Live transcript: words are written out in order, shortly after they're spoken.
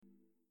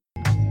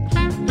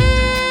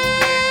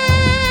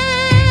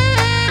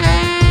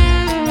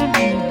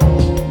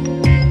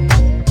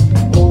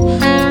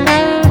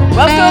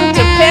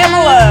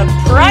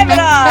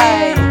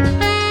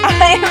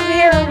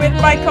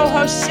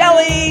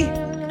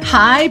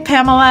Hi,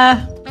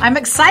 Pamela. I'm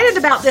excited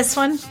about this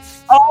one.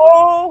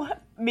 Oh,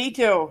 me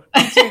too.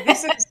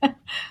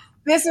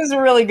 This is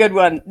a really good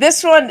one.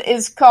 This one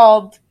is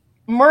called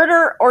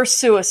Murder or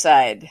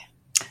Suicide.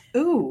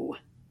 Ooh.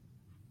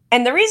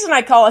 And the reason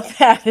I call it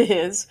that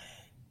is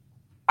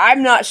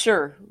I'm not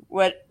sure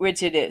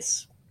which it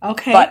is.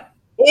 Okay. But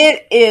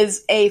it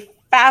is a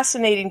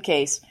fascinating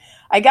case.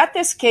 I got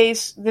this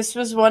case. This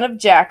was one of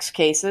Jack's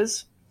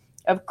cases,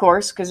 of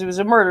course, because it was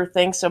a murder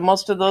thing. So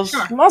most of those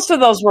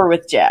were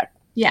with Jack.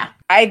 Yeah.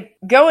 I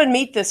go and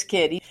meet this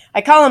kid.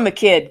 I call him a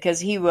kid because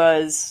he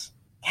was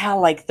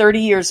like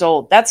 30 years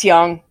old. That's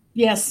young.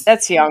 Yes.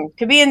 That's young.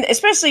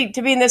 Especially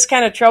to be in this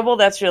kind of trouble,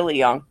 that's really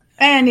young.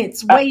 And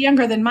it's way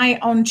younger than my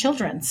own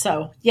children.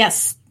 So,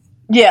 yes.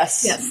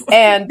 Yes.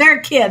 And they're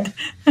a kid.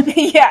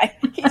 Yeah,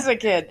 he's a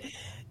kid.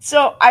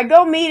 So I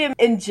go meet him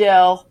in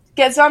jail.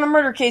 Because on a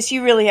murder case,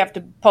 you really have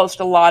to post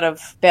a lot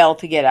of bail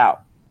to get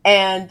out.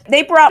 And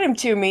they brought him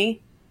to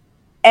me.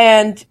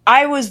 And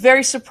I was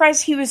very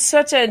surprised. He was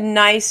such a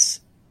nice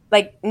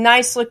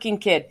looking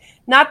kid.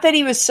 Not that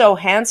he was so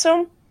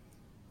handsome,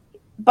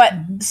 but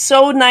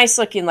so nice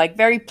looking, like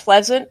very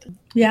pleasant,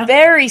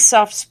 very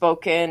soft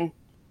spoken,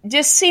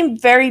 just seemed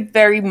very,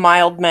 very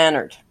mild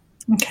mannered.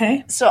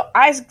 Okay. So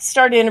I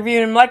started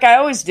interviewing him like I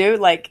always do,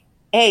 like,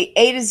 hey,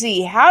 A to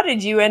Z, how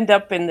did you end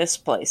up in this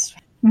place?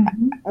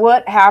 Mm-hmm.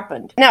 What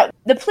happened? Now,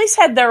 the police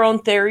had their own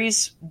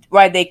theories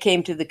why they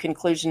came to the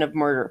conclusion of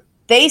murder.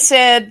 They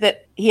said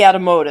that he had a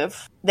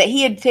motive, that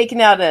he had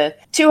taken out a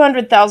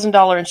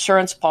 $200,000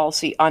 insurance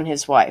policy on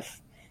his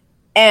wife.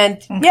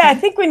 And I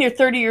think when you're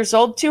 30 years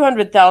old,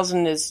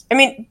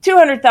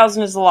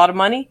 $200,000 is a lot of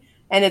money,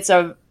 and it's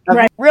a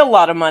real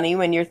lot of money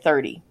when you're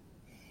 30.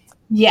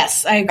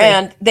 Yes, I agree.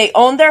 And they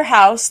owned their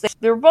house.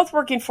 They were both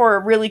working for a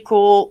really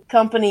cool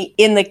company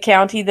in the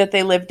county that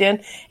they lived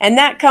in, and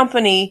that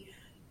company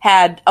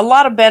had a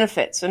lot of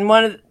benefits.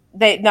 And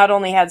they not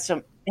only had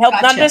some health,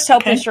 not just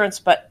health insurance,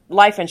 but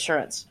life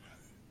insurance.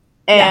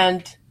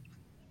 And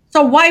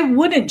so why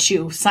wouldn't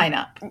you sign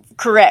up?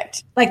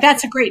 Correct. Like,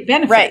 that's a great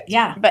benefit. Right.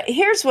 Yeah. But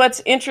here's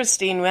what's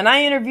interesting. When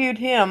I interviewed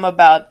him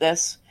about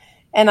this,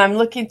 and I'm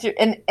looking through,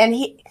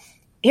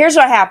 here's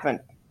what happened.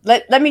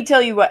 Let me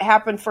tell you what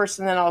happened first,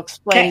 and then I'll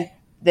explain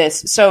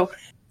this. So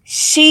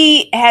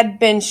she had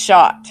been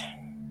shot.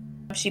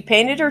 She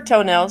painted her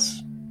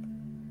toenails,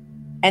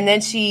 and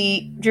then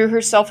she drew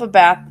herself a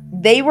bath.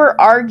 They were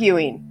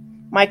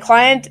arguing. My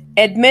client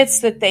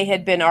admits that they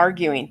had been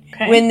arguing.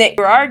 Okay. When they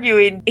were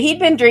arguing, he'd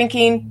been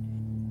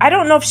drinking. I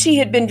don't know if she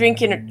had been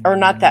drinking or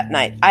not that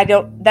night.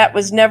 That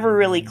was never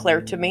really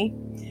clear to me.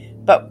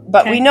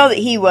 But we know that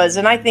he was,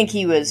 and I think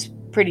he was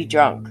pretty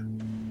drunk.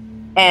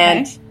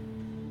 And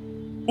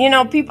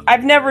people,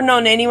 I've never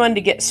known anyone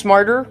to get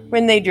smarter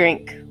when they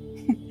drink.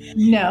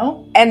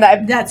 No. And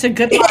that's a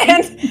good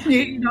line.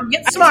 You don't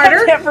get smarter.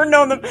 I've never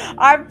known them.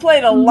 I've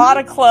played a lot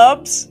of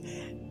clubs.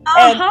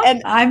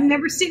 And I've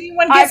never seen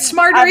anyone get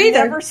smarter either.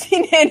 I've never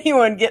seen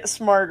anyone get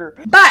smarter.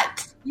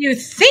 But you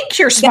think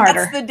you're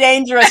smarter. That's the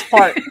dangerous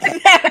part.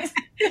 That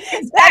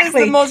is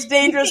the most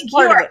dangerous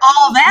part of it.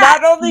 All that.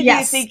 Not only do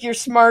you think you're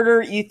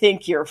smarter, you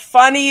think you're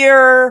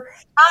funnier.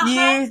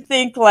 You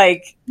think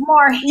like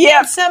more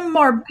handsome,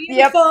 more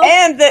beautiful.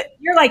 And that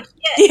you're like,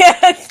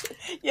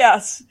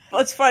 yes.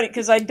 Well, it's funny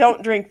because I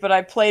don't drink, but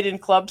I played in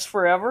clubs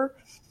forever.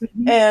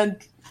 Mm-hmm. And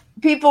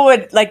people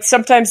would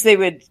sometimes they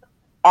would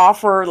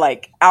offer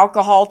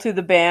alcohol to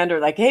the band,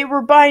 or hey,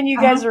 we're buying you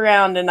guys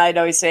around. And I'd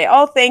always say,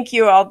 oh, thank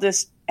you. I'll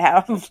just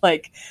have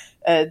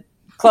a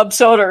club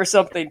soda or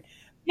something.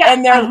 Yeah.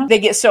 And they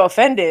get so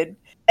offended.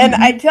 And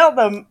I tell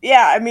them,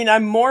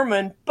 I'm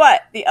Mormon.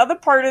 But the other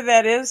part of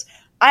that is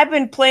I've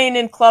been playing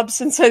in clubs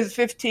since I was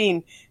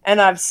 15,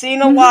 and I've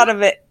seen a lot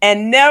of it,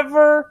 and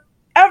never,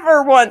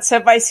 ever once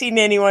have I seen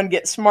anyone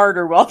get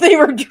smarter while they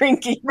were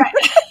drinking. Right.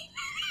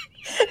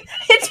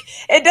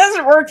 It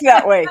doesn't work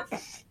that way.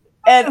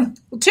 And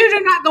two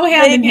do not go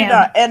hand in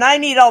hand. And I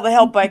need all the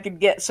help I could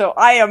get, so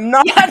I am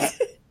not.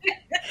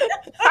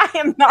 I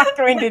am not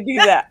going to do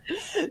that.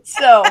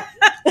 So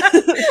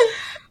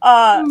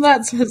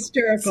that's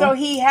hysterical. So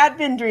he had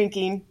been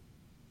drinking.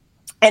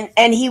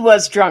 And he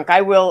was drunk.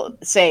 I will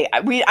say,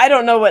 I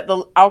don't know what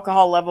the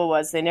alcohol level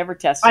was. They never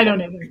tested. I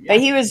don't either. Yeah. But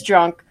he was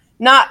drunk,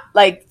 not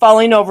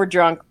falling over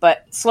drunk,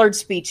 but slurred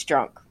speech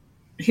drunk.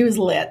 He was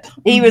lit.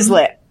 He was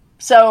lit.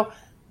 So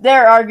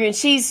they're arguing.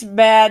 She's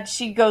mad.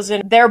 She goes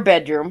in their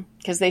bedroom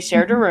because they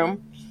shared a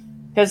room.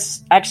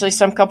 Because actually,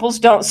 some couples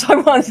don't. So I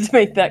wanted to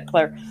make that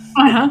clear.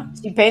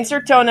 She paints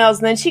her toenails,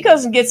 and then she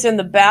goes and gets in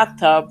the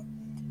bathtub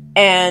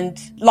and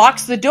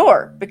locks the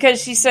door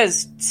because she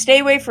says, "Stay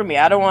away from me.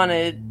 I don't want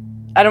to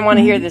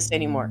hear this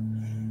anymore."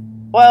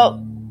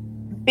 Well,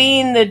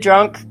 being the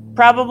drunk,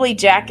 probably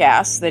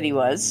jackass that he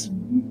was,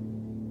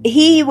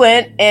 he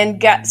went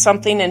and got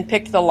something and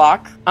picked the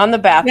lock on the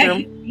bathroom.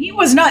 Yeah, he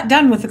was not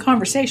done with the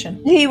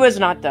conversation. He was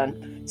not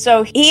done.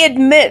 So he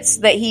admits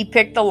that he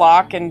picked the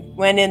lock and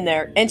went in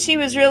there, and she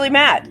was really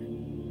mad.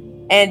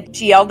 And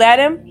she yelled at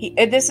him.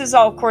 This is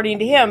all according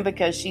to him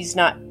because she's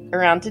not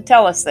around to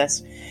tell us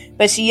this.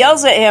 But she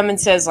yells at him and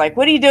says, like,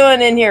 what are you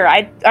doing in here?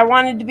 I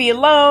wanted to be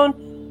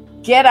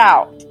alone. Get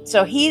out.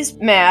 So he's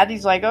mad.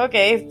 He's like,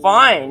 okay,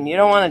 fine. You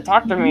don't want to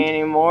talk to me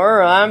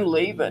anymore. I'm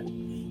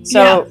leaving.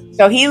 So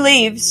he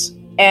leaves,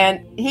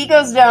 and he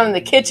goes down in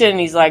the kitchen, and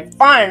he's like,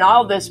 fine,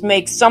 I'll just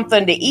make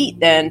something to eat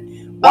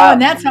then.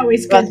 And that's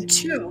always good,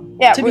 too.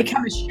 Yeah, to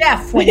become a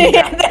chef when you're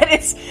done.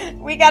 That's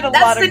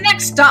the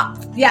next stop.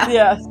 Yeah.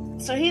 Yeah.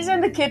 So he's in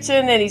the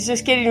kitchen, and he's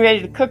just getting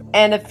ready to cook.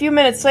 And a few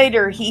minutes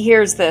later, he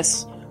hears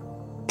this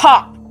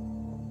pop,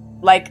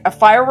 like a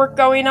firework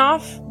going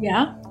off.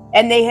 Yeah.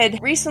 And they'd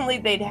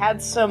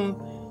had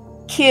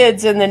some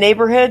kids in the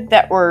neighborhood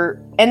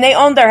and they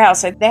owned their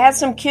house. They had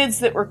some kids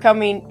that were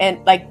coming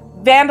and like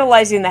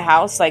vandalizing the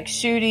house, like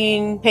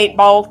shooting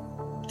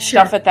paintball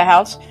stuff at the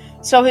house.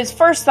 So his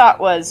first thought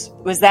was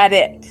that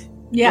it?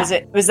 Yeah.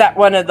 Was that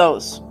one of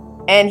those?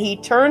 And he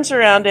turns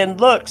around and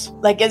looks,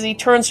 like as he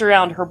turns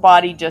around, her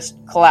body just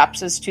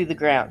collapses to the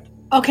ground.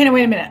 Okay, now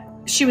wait a minute.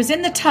 She was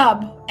in the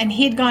tub and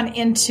he had gone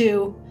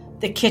into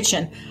the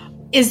kitchen.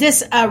 Is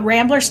this a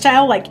Rambler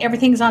style, like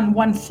everything's on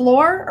one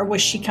floor, or was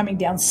she coming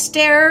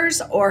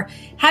downstairs, or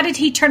how did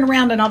he turn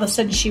around and all of a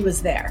sudden she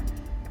was there?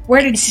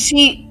 Where did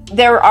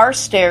there are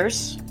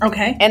stairs.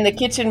 Okay. And the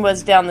kitchen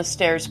was down the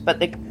stairs, but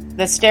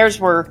the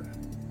stairs were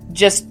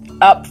just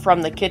up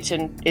from the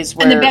kitchen is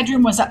where... And the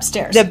bedroom was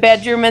upstairs. The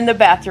bedroom and the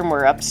bathroom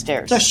were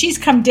upstairs. So she's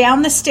come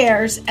down the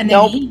stairs and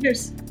then he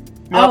hears...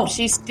 Nope,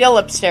 she's still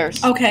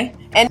upstairs. Okay.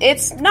 And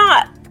it's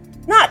not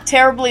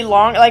terribly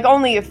long, like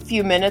only a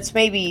few minutes,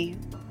 maybe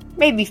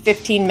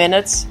 15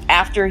 minutes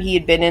after he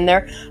had been in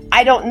there.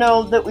 I don't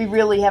know that we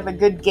really have a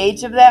good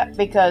gauge of that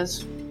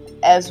because,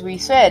 as we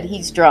said,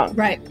 he's drunk.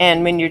 Right.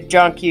 And when you're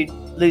drunk, you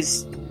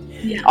lose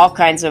all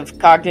kinds of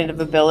cognitive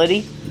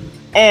ability.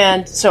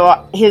 And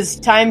so his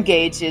time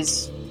gauge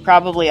is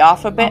probably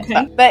off a bit.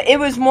 Okay. But it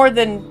was more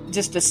than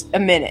just a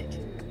minute.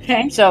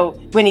 Okay. So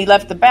when he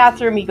left the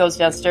bathroom, he goes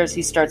downstairs,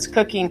 he starts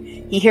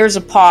cooking, he hears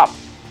a pop,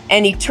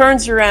 and he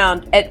turns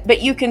around.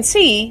 But you can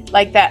see,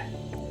 like that,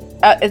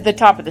 at the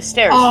top of the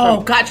stairs.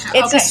 Oh, gotcha.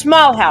 It's a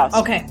small house.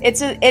 Okay.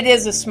 It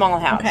is a small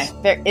house.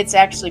 Okay. It's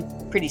actually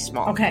pretty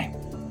small. Okay.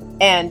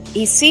 And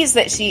he sees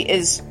that she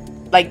is,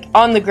 like,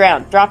 on the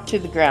ground, dropped to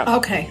the ground.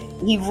 Okay.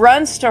 He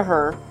runs to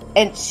her,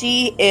 and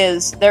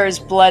there is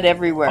blood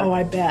everywhere. Oh,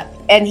 I bet.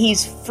 And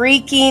he's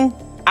freaking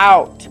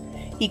out.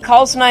 He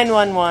calls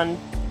 911.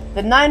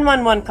 The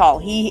 911 call,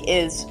 he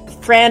is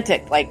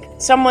frantic, like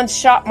someone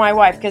shot my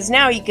wife, because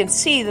now he can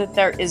see that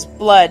there is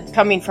blood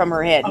coming from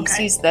her head. Okay.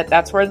 He sees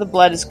that's where the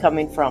blood is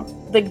coming from.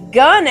 The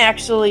gun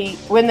actually,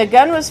 when the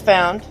gun was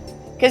found,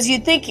 because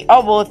you'd think,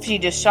 oh, well, if she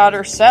just shot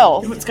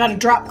herself, it's got to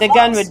drop the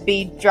gun would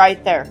be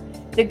right there.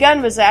 The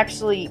gun was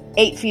actually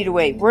 8 feet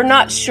away. We're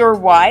not sure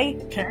why.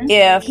 Okay.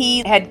 If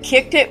he had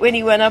kicked it when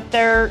he went up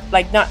there,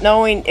 like not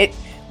knowing it,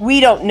 we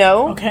don't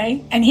know.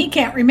 Okay. And he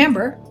can't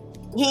remember.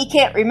 He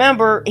can't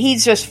remember.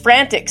 He's just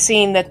frantic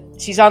seeing that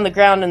she's on the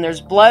ground and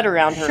there's blood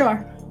around her.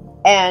 Sure.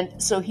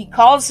 And so he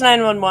calls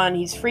 911.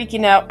 He's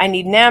freaking out. I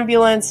need an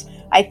ambulance.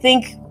 I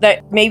think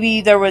that maybe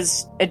there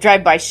was a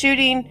drive-by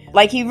shooting.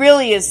 Like, he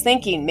really is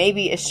thinking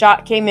maybe a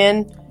shot came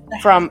in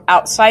from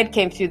outside,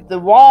 came through the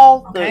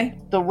wall,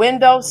 the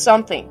window,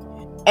 something.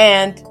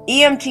 And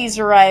EMTs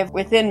arrive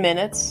within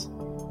minutes.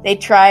 They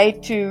try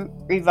to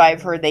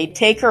revive her. They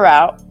take her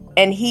out.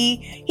 And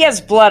he has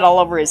blood all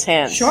over his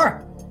hands.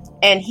 Sure.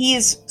 And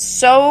he's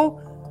so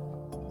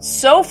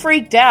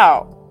freaked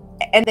out,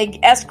 and they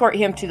escort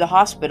him to the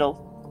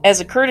hospital as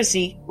a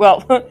courtesy.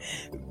 Well,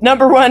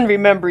 number one,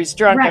 remember he's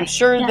drunk. Right. I'm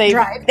sure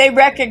they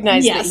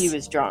recognize that he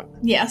was drunk.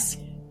 Yes.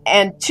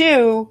 And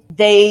two,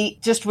 they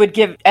just would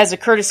give as a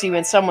courtesy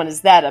when someone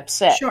is that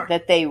upset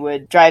that they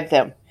would drive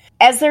them.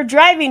 As they're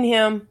driving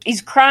him,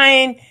 he's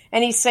crying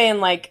and he's saying,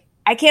 like,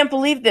 I can't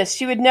believe this.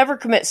 She would never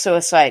commit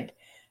suicide.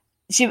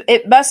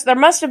 There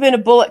must have been a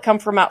bullet come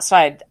from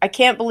outside. I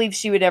can't believe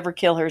she would ever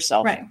kill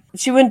herself. Right.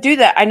 She wouldn't do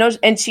that. I know.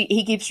 And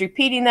he keeps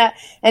repeating that.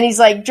 And he's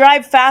like,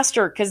 drive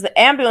faster. Because the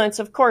ambulance,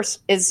 of course,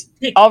 is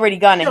already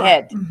gone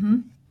ahead. Mm-hmm.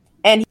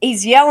 And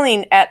he's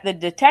yelling at the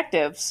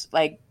detectives,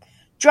 like,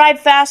 drive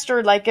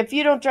faster. Like, if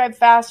you don't drive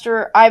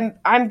faster, I'm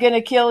going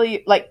to kill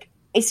you. Like,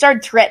 he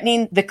started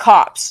threatening the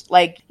cops.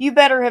 Like, you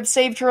better have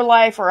saved her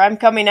life or I'm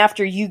coming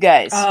after you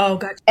guys. Oh,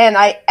 gotcha. And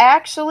I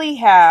actually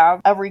have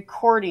a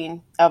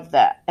recording of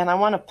that. And I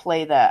want to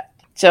play that.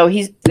 So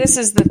this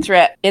is the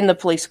threat in the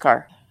police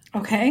car.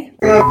 Okay.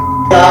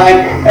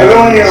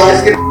 Everyone in your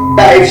life's gonna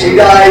die if she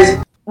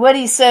dies. What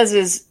he says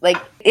is, like,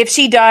 if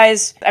she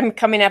dies, I'm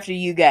coming after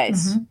you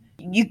guys.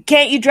 Mm-hmm.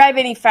 You drive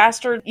any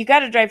faster? You got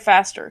to drive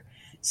faster.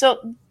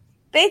 So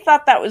they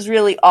thought that was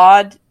really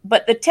odd.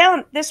 But the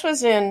town, this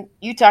was in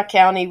Utah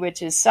County,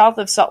 which is south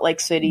of Salt Lake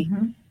City.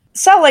 Mm-hmm.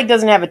 Salt Lake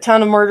doesn't have a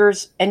ton of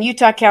murders, and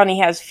Utah County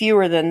has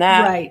fewer than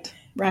that.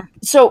 Right.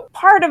 So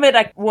part of it,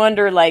 I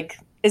wonder, like,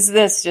 is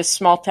this just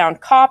small town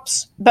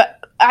cops? But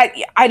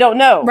I don't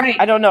know. Right.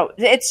 I don't know.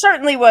 It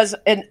certainly was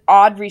an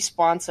odd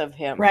response of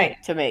him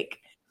to make.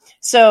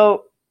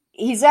 So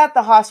he's at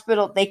the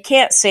hospital. They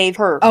can't save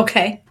her.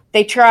 Okay.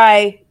 They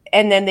try,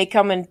 And then they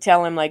come and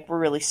tell him, like, we're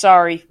really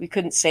sorry. We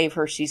couldn't save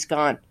her. She's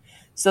gone.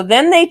 So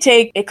then they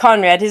take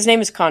Conrad. His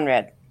name is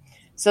Conrad.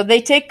 So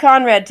they take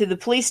Conrad to the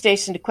police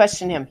station to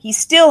question him. He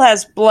still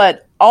has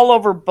blood all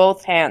over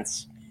both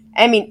hands.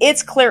 I mean,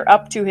 it's clear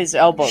up to his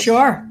elbows.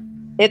 Sure.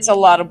 It's a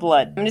lot of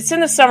blood. I mean, it's in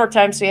the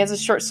summertime, so he has a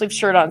short sleeve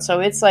shirt on, so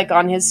it's like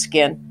on his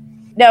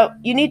skin. Now,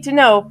 you need to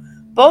know,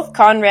 both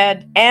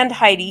Conrad and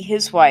Heidi,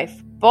 his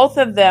wife, both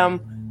of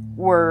them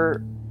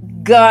were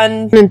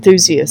gun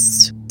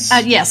enthusiasts.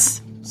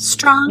 Yes.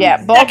 Strong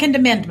both, Second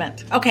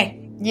Amendment. Okay.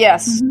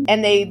 Yes. Mm-hmm.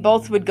 And they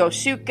both would go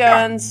shoot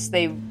guns.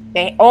 They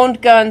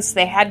owned guns.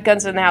 They had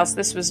guns in the house.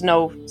 This was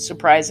no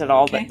surprise at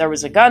all that there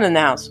was a gun in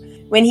the house.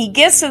 When he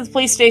gets to the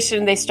police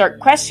station, they start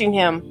questioning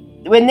him.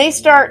 When they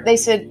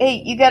said,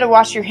 hey, you got to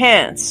wash your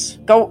hands.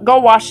 Go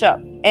wash up.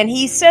 And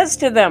he says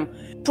to them,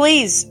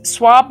 please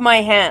swab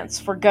my hands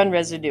for gun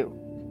residue.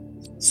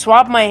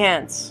 Swab my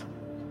hands.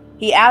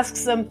 He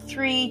asks them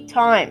 3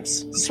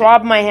 times.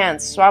 Swab my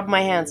hands. Swab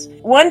my hands.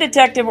 One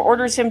detective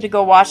orders him to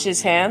go wash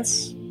his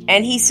hands.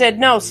 And he said,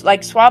 no,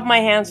 like, swab my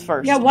hands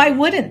first. Yeah, why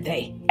wouldn't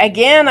they?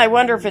 Again, I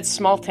wonder if it's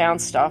small town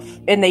stuff.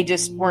 And they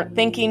just weren't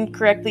thinking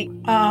correctly.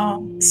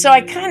 So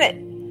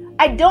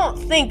I don't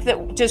think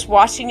that just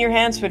washing your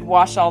hands would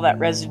wash all that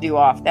residue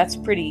off. That's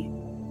pretty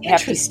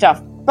hefty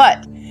stuff.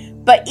 But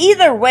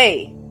either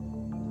way,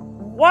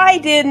 why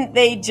didn't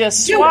they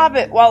just swab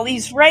it while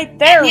he's right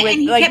there? And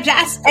he kept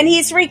asking. And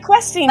he's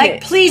requesting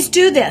it. Please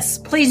do this.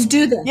 Please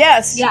do this.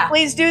 Yes,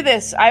 please do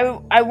this.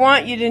 I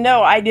want you to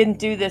know I didn't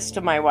do this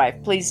to my wife.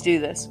 Please do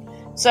this.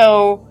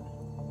 So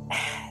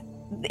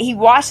he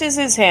washes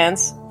his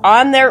hands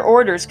on their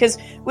orders. Because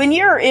when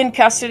you're in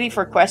custody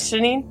for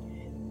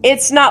questioning,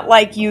 it's not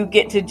like you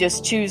get to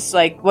just choose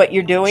like what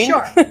you're doing.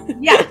 Sure.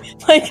 Yeah.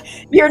 Like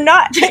you're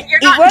not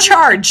in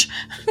charge.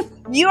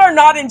 You are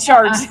not in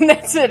charge in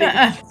that city.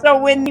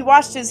 So when he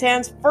washed his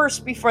hands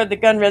first before the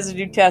gun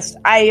residue test,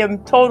 I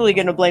am totally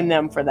going to blame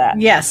them for that.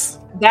 Yes.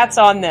 That's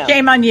on them.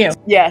 Shame on you.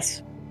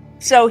 Yes.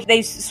 So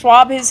they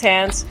swab his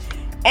hands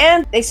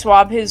and they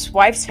swab his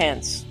wife's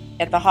hands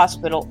at the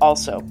hospital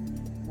also.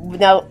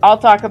 Now, I'll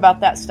talk about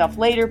that stuff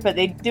later, but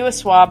they do a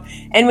swab.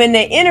 And when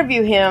they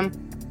interview him,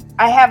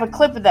 I have a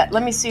clip of that.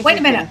 Let me see if Wait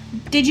a minute.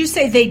 Did you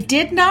say they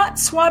did not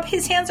swab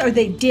his hands or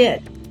they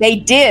did? They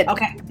did.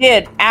 Okay.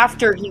 Did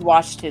after he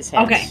washed his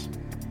hands. Okay.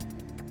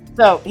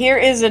 So here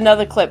is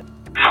another clip.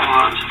 But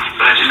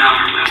I did not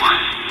hurt my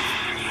wife.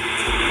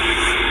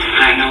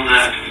 And I know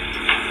that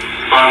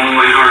bottom of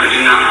my heart, I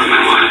did not hurt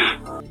my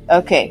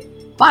wife. Okay.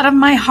 Bottom of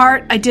my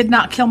heart, I did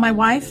not kill my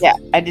wife? Yeah,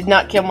 I did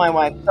not kill my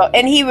wife. So,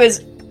 and he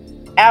was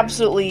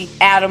absolutely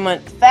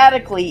adamant,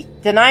 emphatically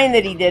denying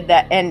that he did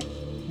that and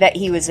that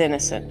he was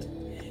innocent.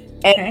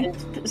 And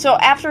so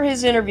after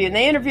his interview, and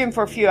they interview him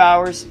for a few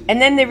hours,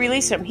 and then they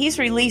release him. He's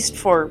released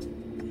for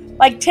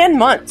like 10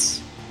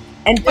 months.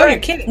 And you're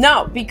kidding.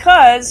 No,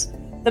 because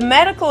the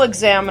medical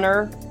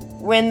examiner,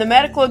 when the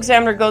medical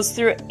examiner goes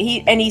through it,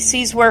 he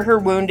sees where her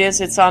wound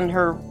is. It's on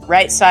her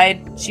right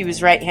side. She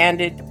was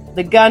right-handed.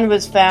 The gun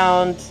was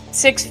found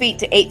 6 feet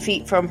to 8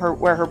 feet from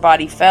where her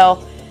body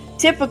fell.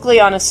 Typically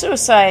on a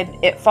suicide,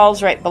 it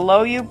falls right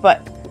below you,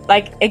 but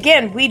like,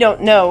 again, we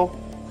don't know.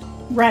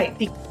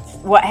 Right.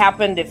 What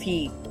happened if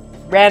he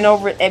ran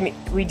over it. I mean,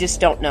 we just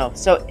don't know.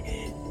 So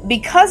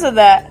because of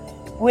that,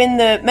 when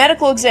the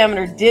medical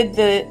examiner did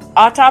the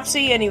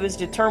autopsy and he was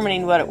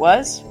determining what it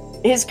was,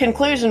 his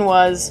conclusion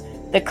was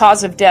the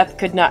cause of death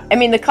could not... I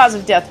mean, the cause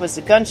of death was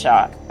the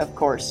gunshot, of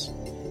course.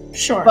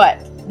 Sure.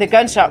 But the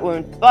gunshot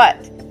wound.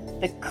 But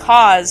the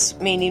cause,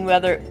 meaning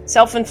whether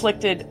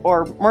self-inflicted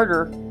or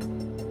murder,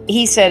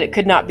 he said it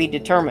could not be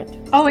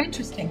determined. Oh,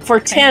 interesting. For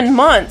 10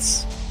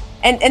 months...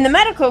 And the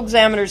medical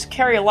examiners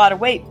carry a lot of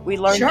weight. We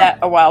learned that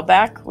a while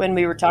back when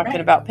we were talking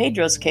about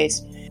Pedro's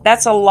case.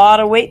 That's a lot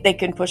of weight they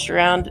can push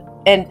around.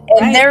 And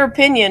their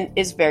opinion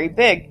is very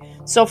big.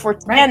 So for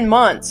 10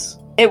 months,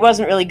 it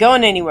wasn't really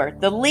going anywhere.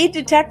 The lead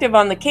detective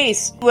on the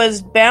case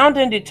was bound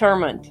and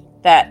determined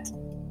that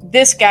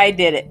this guy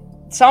did it.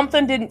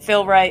 Something didn't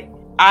feel right.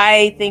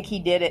 I think he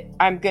did it.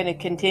 I'm going to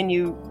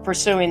continue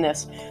pursuing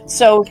this.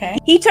 So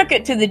he took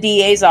it to the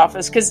DA's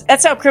office because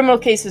that's how criminal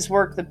cases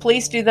work. The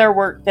police do their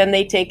work, then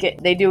they take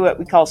it. They do what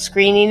we call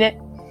screening it.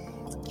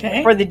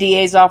 For the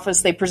DA's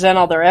office, they present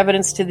all their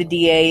evidence to the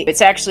DA.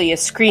 It's actually a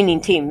screening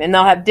team, and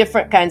they'll have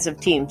different kinds of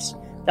teams.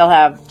 They'll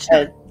have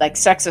a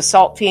sex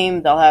assault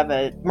team. They'll have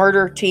a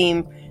murder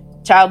team,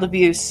 child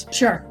abuse.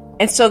 Sure.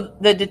 And so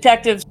the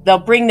detectives, they'll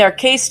bring their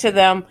case to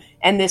them,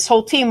 and this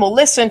whole team will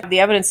listen to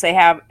the evidence they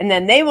have, and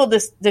then they will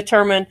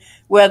determine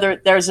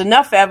whether there's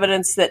enough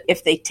evidence that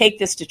if they take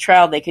this to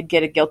trial, they could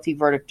get a guilty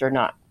verdict or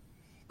not.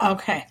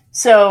 Okay.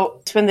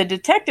 So when the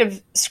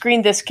detective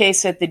screened this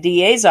case at the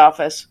DA's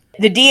office,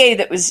 the DA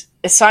that was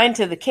assigned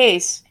to the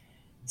case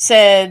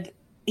said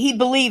he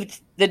believed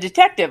the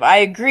detective. I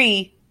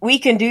agree. We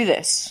can do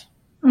this.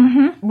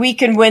 Mm-hmm. We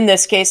can win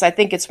this case. I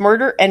think it's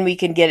murder, and we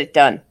can get it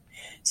done.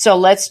 So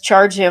let's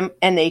charge him.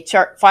 And they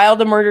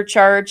filed a murder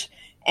charge.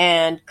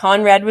 And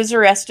Conrad was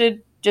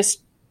arrested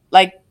just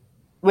like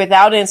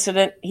without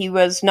incident. He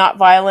was not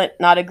violent,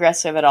 not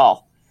aggressive at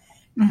all.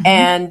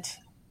 And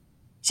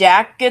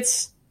Jack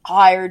gets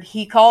hired.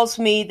 He calls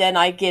me, then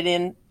I get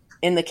in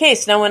the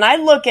case. Now, when I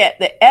look at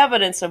the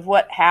evidence of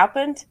what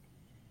happened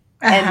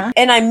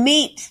and I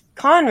meet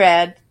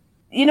Conrad,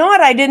 you know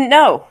what? I didn't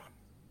know.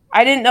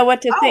 I didn't know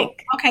what to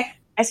think. Okay.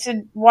 I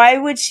said, why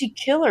would she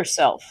kill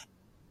herself?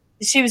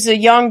 She was a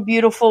young,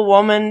 beautiful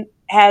woman,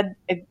 had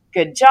a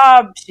good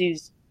job.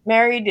 She's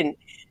married and,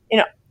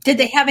 Did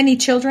they have any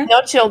children?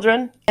 no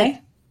children.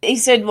 Okay. He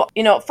said, well,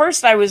 at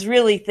first I was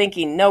really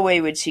thinking, no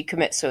way would she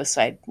commit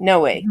suicide.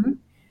 No way.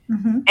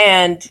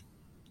 And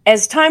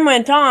as time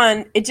went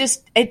on, it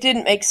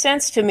didn't make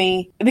sense to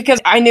me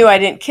because I knew I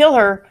didn't kill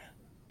her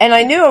and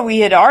I knew we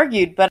had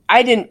argued, but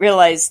I didn't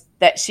realize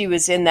that she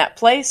was in that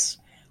place.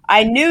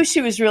 I knew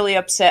she was really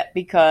upset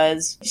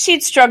because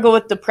she'd struggle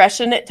with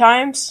depression at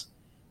times.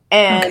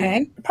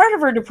 And part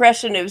of her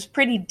depression, it was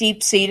pretty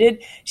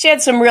deep-seated. She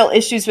had some real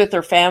issues with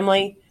her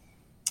family.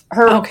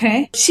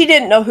 She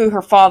didn't know who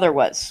her father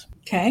was.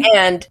 Okay.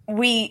 And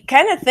we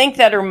kind of think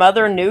that her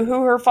mother knew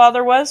who her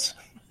father was.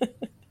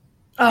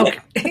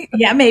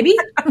 Yeah, maybe.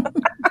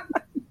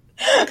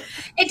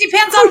 It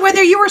depends on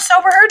whether you were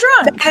sober or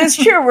drunk. That's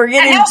true. We're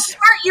getting and how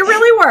smart you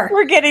really were.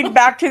 We're getting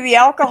back to the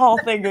alcohol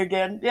thing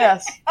again.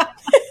 Yes.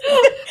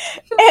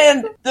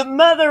 And the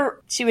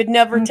mother, she would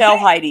never tell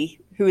Heidi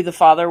who the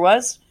father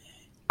was.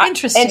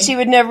 Interesting. And she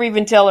would never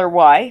even tell her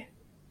why.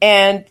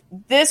 And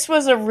this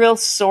was a real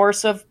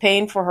source of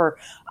pain for her.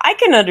 I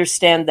can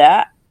understand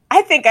that.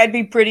 I think I'd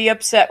be pretty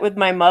upset with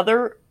my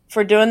mother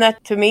for doing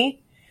that to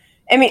me.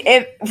 I mean,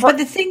 but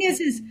the thing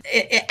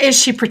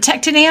is she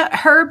protecting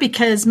her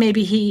because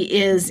maybe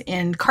he is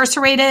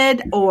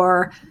incarcerated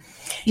or,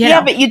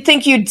 but you'd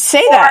think you'd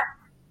say that.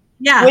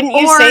 Yeah. Wouldn't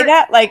you say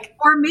that?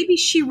 Or maybe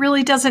she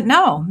really doesn't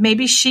know.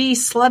 Maybe she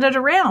slutted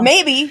around.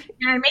 Maybe. You know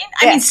what I mean?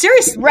 I mean,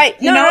 seriously. Right.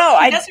 She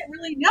doesn't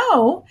really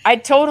know. I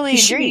totally agree.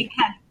 She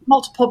had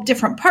multiple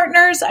different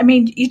partners. I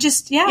mean, you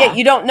just, Yeah,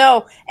 you don't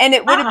know. And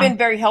it would have been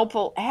very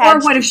helpful. Or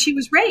what if she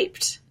was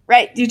raped?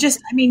 Right. You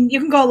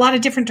can go a lot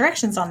of different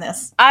directions on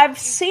this. I've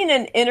seen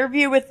an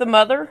interview with the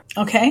mother.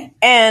 Okay.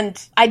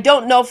 And I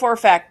don't know for a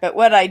fact, but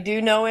what I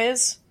do know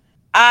is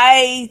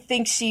I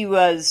think she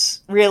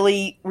was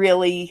really,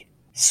 really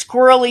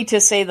squirrely,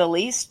 to say the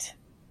least,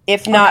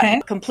 if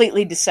not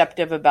completely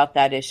deceptive about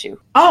that issue.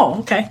 Oh,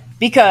 okay.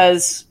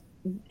 Because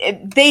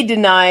they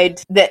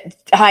denied that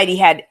Heidi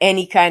had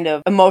any kind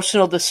of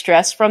emotional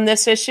distress from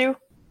this issue.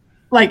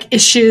 Like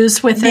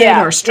issues with it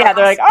or stress? Yeah,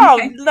 they're like,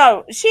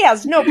 no, she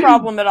has no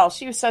problem at all.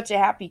 She was such a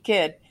happy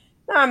kid.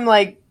 I'm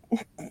like,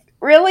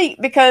 really?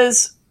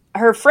 Because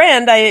her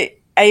friend, I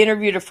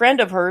interviewed a friend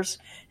of hers,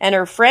 and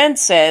her friend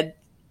said,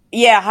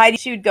 yeah, Heidi,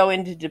 she would go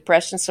into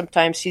depression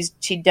sometimes.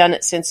 She'd done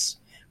it since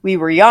we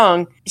were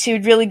young. She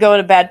would really go in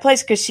a bad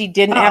place because she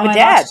didn't have a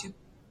dad.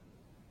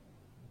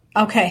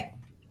 Okay.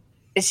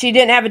 She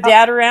didn't have a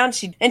dad around.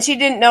 She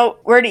didn't know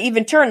where to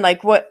even turn.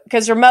 Like what?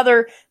 Because her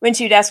mother, when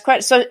she'd ask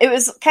questions, so it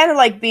was kind of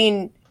like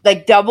being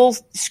like double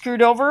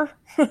screwed over,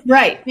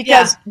 right?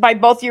 Because by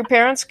both your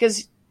parents,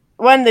 because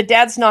one, the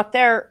dad's not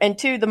there, and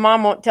two, the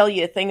mom won't tell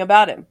you a thing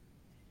about him.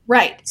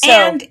 Right. So,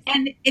 and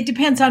it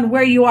depends on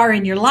where you are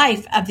in your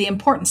life of the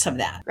importance of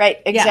that. Right.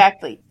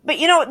 Exactly.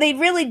 Yeah. But they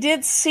really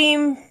did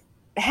seem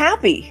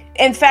happy.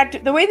 In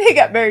fact, the way they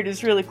got married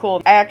is really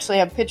cool. I actually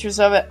have pictures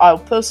of it. I'll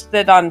post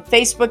it on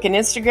Facebook and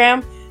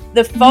Instagram.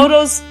 The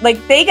photos, like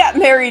they got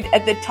married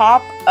at the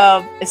top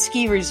of a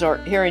ski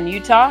resort here in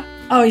Utah.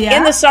 Oh, yeah?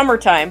 In the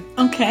summertime.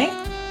 Okay.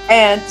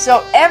 And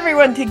so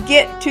everyone to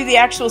get to the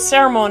actual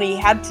ceremony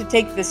had to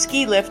take the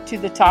ski lift to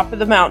the top of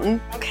the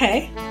mountain.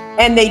 Okay.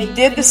 And they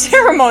did the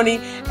ceremony.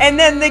 And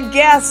then the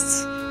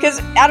guests, because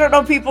I don't know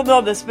if people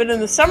know this, but in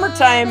the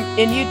summertime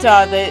in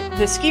Utah,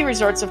 the ski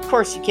resorts, of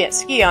course, you can't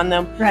ski on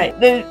them. Right.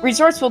 The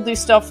resorts will do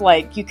stuff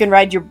like you can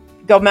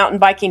go mountain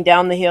biking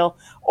down the hill,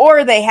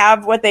 or they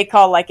have what they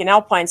call like an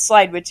alpine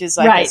slide, which is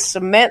like a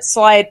cement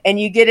slide, and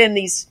you get in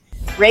these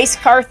race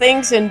car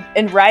things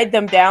and ride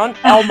them down.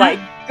 Oh my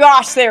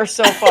gosh, they are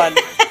so fun.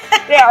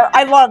 They are.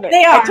 I love it.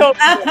 They are. I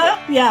totally love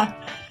it. Yeah.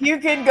 You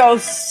can go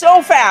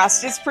so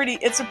fast. It's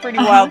a pretty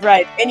wild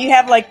ride. And you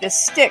have like this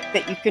stick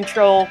that you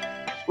control,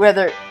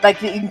 whether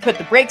like you can put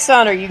the brakes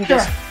on or you can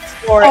just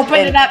open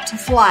it up to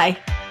fly.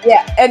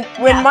 Yeah. And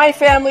when my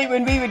family,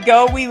 when we would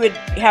go, we would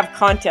have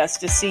contests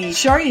to see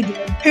sure you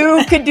did.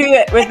 Who could do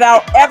it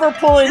without ever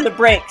pulling the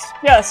brakes.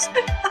 Just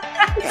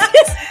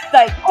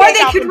like, or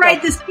they could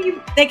ride the ski.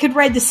 They could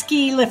ride the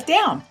ski lift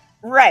down.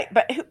 Right,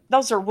 but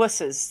those are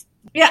wusses.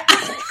 Yeah.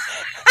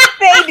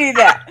 They do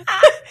that.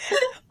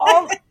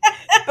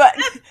 But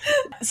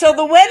so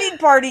the wedding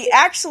party,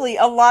 actually,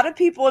 a lot of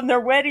people in their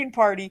wedding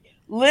party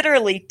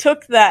literally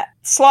took that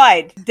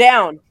slide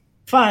down.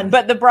 Fun.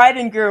 But the bride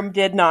and groom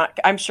did not,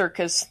 I'm sure,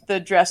 because the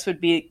dress would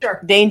be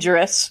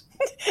dangerous.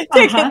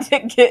 to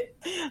get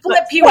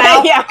flip you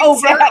out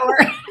over.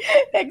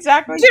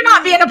 Exactly. Do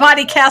not be in a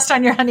body cast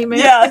on your honeymoon.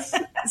 Yes.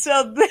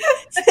 So,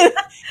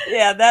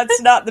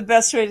 that's not the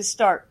best way to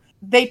start.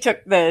 They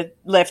took the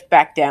lift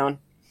back down.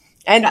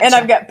 And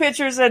I've got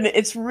pictures, and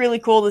it's really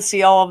cool to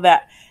see all of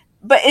that.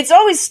 But it's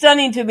always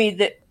stunning to me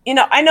that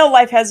I know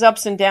life has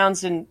ups and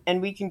downs, and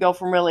we can go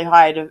from really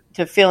high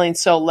to feeling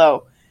so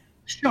low.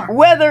 Sure.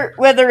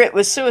 Whether it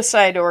was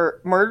suicide or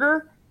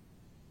murder,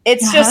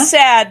 it's just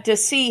sad to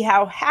see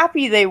how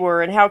happy they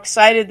were and how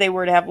excited they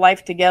were to have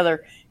life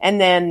together. And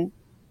then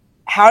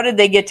how did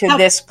they get to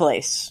this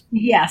place?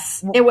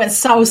 Yes. It went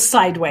so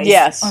sideways.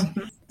 Yes.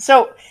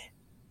 So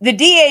the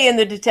DA and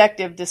the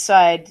detective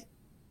decide,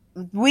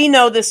 we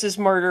know this is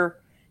murder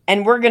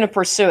and we're going to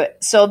pursue it.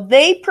 So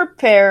they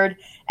prepared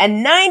a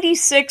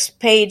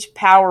 96-page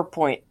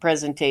PowerPoint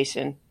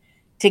presentation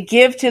to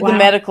give to the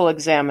medical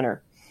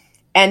examiner.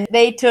 And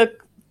they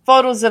took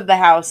photos of the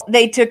house.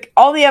 They took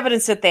all the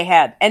evidence that they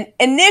had. And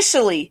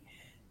initially,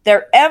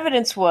 their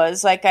evidence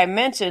was, like I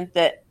mentioned,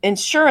 the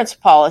insurance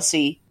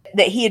policy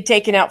that he had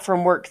taken out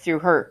from work through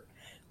her.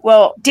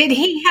 Well, did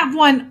he have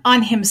one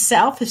on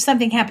himself? If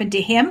something happened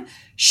to him,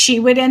 she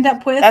would end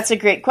up with? That's a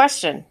great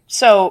question.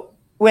 So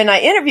when I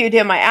interviewed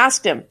him, I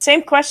asked him,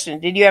 same question.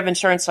 Did you have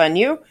insurance on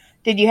you?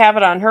 Did you have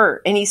it on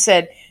her? And he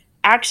said,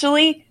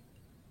 actually,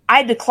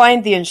 I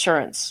declined the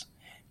insurance.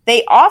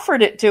 They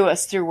offered it to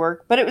us through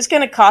work, but it was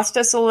going to cost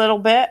us a little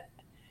bit.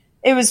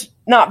 It was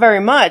not very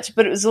much,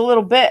 but it was a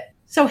little bit.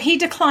 So he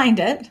declined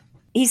it.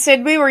 He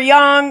said we were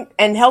young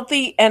and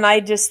healthy, and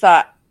I just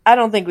thought, I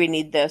don't think we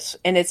need this,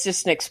 and it's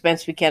just an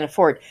expense we can't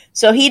afford.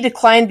 So he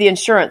declined the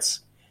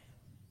insurance.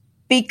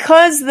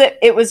 Because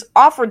it was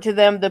offered to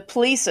them, the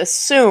police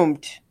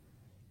assumed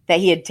that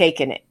he had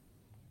taken it.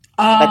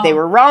 But they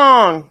were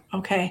wrong.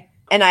 Okay.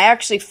 And I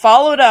actually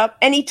followed up,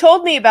 and he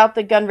told me about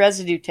the gun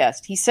residue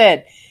test. He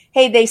said,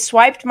 hey, they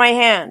swiped my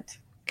hand.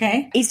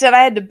 Okay. He said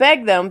I had to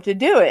beg them to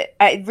do it.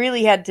 I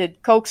really had to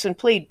coax and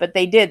plead, but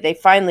they did. They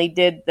finally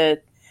did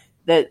the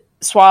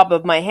swab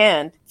of my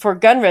hand for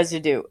gun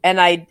residue, and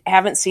I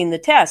haven't seen the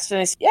test.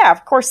 And I said, yeah,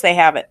 of course they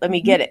have it. Let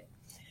me get it.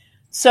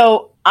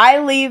 So I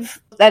leave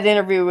that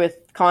interview with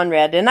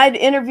Conrad, and I'd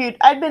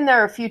been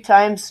there a few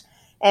times,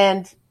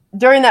 and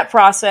during that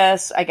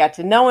process, I got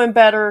to know him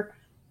better,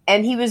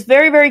 and he was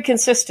very, very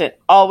consistent,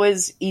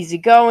 always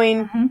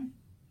easygoing,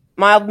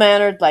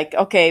 mild-mannered, like,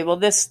 okay, well,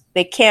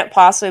 they can't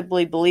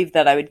possibly believe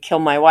that I would kill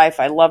my wife.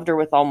 I loved her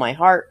with all my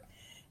heart.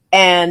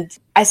 And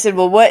I said,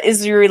 well, what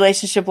is your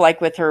relationship like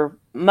with her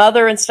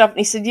mother and stuff? And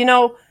he said,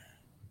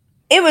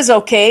 it was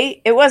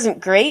okay. It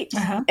wasn't great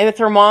with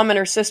her mom and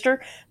her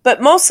sister,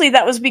 but mostly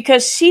that was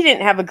because she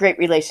didn't have a great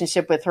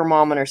relationship with her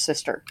mom and her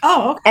sister.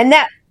 Oh, okay. And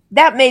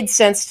that made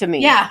sense to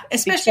me. Yeah,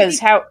 especially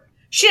because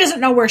she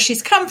doesn't know where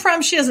she's come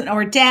from. She doesn't know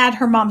her dad.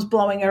 Her mom's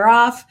blowing her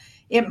off.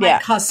 It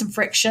might cause some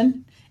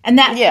friction. And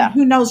that,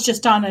 who knows,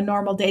 just on a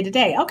normal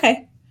day-to-day.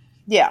 Okay.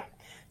 Yeah.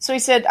 So he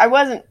said, I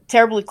wasn't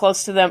terribly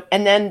close to them.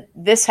 And then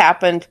this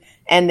happened,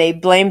 and they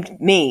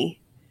blamed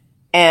me.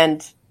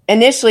 And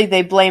initially,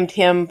 they blamed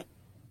him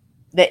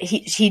that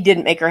he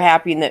didn't make her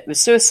happy and that it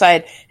was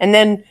suicide. And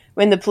then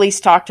when the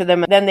police talked to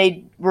them, then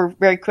they were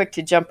very quick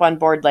to jump on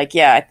board, like,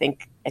 yeah, I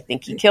think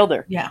he killed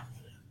her. Yeah.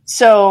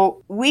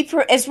 So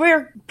as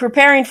we're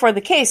preparing for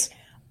the case,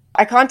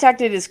 I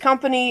contacted his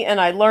company,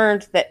 and I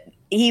learned that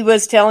he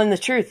was telling the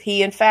truth.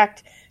 He, in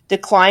fact,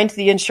 declined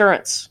the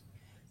insurance.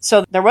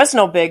 So there was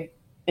no big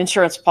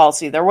insurance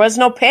policy. There was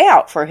no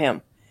payout for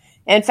him.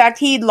 In fact,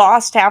 he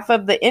lost half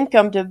of the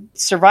income to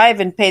survive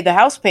and pay the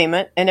house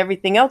payment and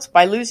everything else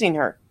by losing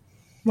her.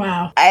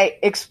 Wow. I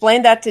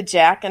explained that to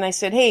Jack, and I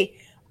said, hey,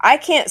 I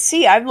can't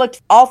see. I've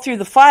looked all through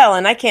the file,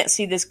 and I can't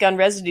see this gun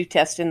residue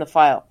test in the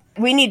file.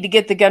 We need to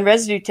get the gun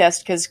residue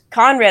test because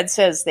Conrad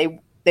says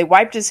they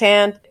wiped his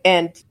hand,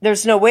 and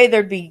there's no way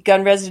there'd be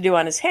gun residue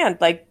on his hand.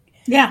 Like,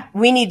 yeah,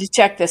 we need to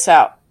check this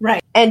out.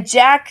 Right. And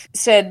Jack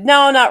said,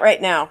 no, not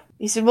right now.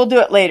 He said, we'll do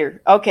it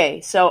later.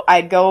 Okay. So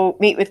I'd go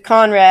meet with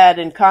Conrad,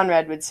 and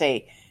Conrad would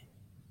say,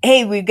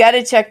 hey, we've got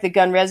to check the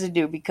gun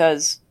residue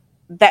because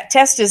that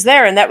test is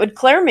there, and that would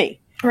clear me.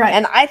 Right.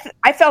 And I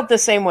felt the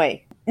same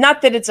way.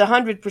 Not that it's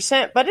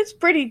 100%, but it's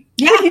pretty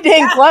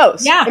dang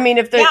close. Yeah. I mean,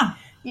 if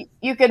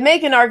you could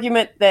make an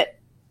argument that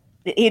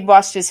he'd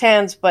washed his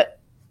hands, but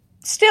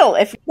still,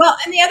 and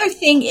the other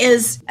thing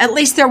is, at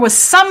least there was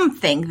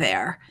something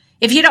there.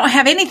 If you don't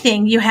have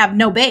anything, you have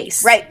no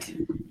base. Right.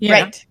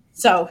 Right. Know?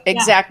 So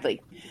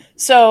exactly.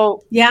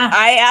 So yeah,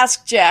 I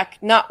asked Jack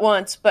not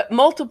once, but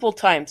multiple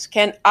times,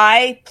 can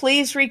I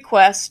please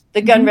request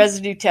the gun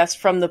residue test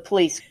from the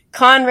police?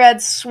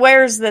 Conrad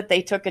swears that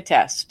they took a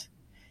test.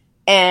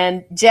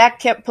 And Jack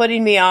kept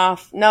putting me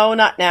off. No,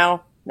 not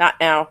now. Not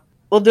now.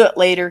 We'll do it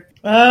later.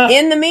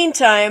 In the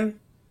meantime,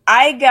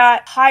 I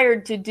got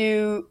hired to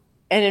do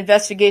an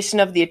investigation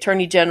of the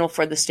Attorney General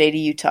for the state of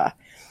Utah.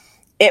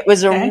 It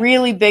was a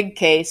really big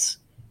case,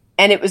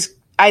 and it was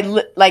I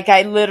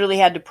literally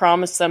had to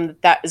promise them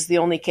that was the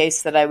only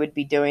case that I would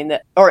be doing,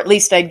 that, or at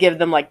least I'd give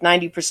them like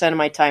 90% of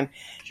my time.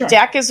 Sure.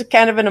 Jack is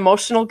kind of an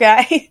emotional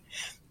guy,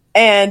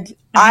 and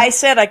I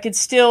said I could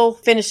still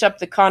finish up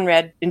the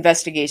Conrad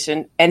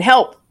investigation and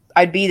help.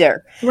 I'd be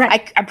there.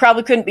 Right. I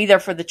probably couldn't be there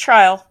for the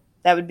trial.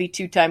 That would be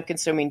too time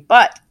consuming,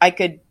 but I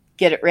could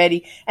get it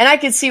ready. And I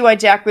could see why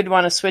Jack would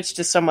want to switch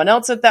to someone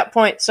else at that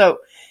point. So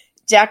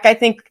Jack, I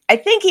think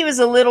he was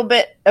a little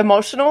bit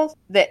emotional,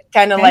 that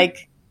kind of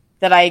like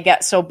that I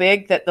got so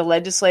big that the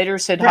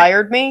legislators had Right.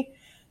 hired me.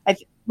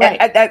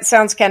 Right. That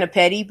sounds kind of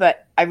petty,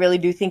 but I really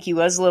do think he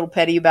was a little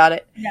petty about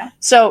it. Yeah.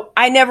 So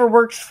I never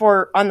worked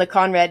on the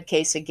Conrad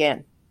case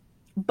again.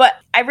 But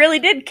I really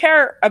did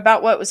care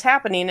about what was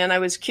happening, and I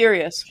was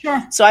curious.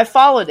 Sure. So I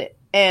followed it,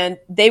 and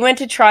they went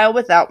to trial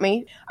without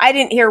me. I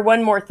didn't hear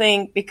one more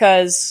thing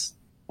because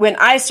when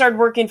I started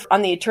working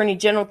on the Attorney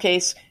General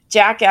case,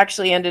 Jack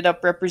actually ended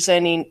up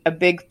representing a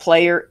big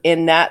player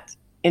in that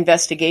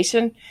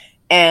investigation.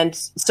 And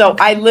so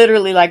I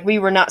literally, we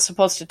were not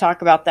supposed to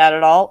talk about that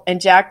at all.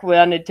 And Jack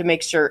wanted to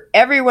make sure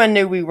everyone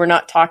knew we were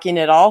not talking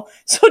at all.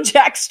 So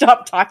Jack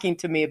stopped talking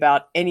to me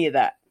about any of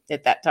that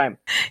at that time.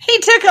 He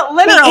took it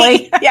literally.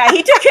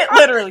 He took it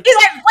literally. He's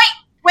like,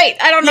 wait,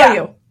 I don't know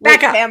you.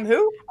 Back up. Pam,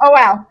 who? Oh,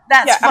 wow.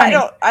 That's funny.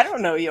 I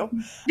don't know you.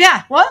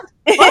 Yeah. What?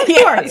 What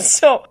Yeah, are you?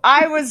 so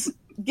I was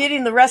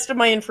getting the rest of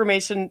my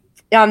information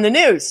on the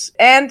news.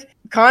 And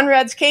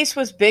Conrad's case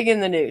was big in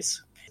the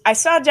news. I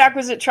saw Jack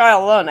was at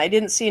trial alone. I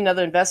didn't see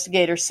another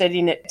investigator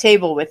sitting at a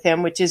table with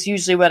him, which is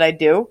usually what I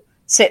do,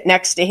 sit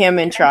next to him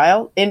in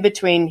trial, in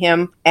between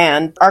him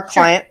and our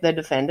client, the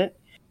defendant.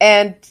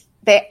 And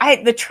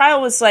the trial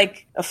was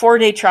like a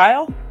 4-day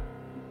trial.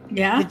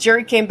 Yeah. The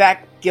jury came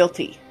back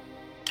guilty.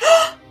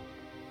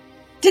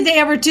 Did they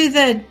ever do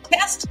the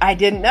test? I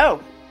didn't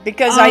know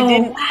because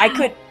Oh, I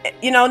could,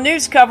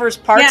 news covers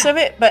parts Yeah. of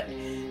it, but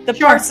the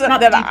Sure, parts not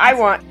that the I details.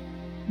 want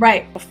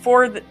Right.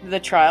 before the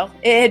trial,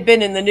 it had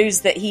been in the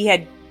news that he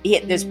had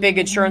this big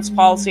insurance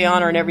policy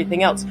on her and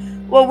everything else.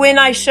 Well, when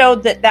I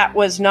showed that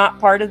was not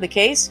part of the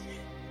case,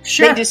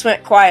 Sure. they just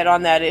went quiet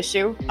on that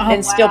issue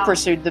and still wow.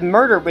 pursued the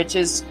murder, which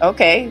is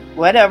okay,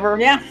 whatever.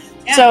 Yeah.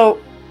 So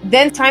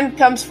then time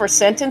comes for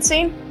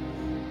sentencing,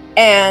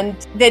 and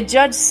the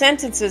judge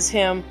sentences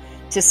him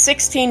to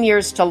 16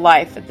 years to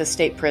life at the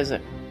state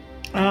prison.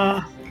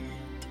 I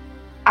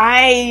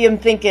am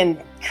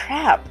thinking,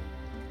 crap,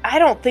 I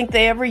don't think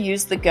they ever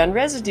used the gun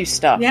residue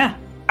stuff. Yeah.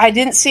 I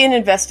didn't see an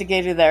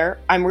investigator there.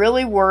 I'm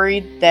really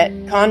worried that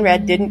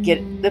Conrad didn't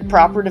get the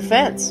proper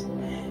defense.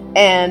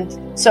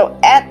 And so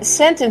at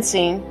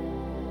sentencing,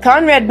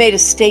 Conrad made a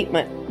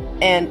statement.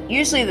 And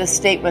usually the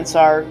statements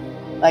are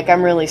like,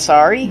 I'm really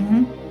sorry.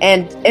 Mm-hmm.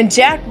 And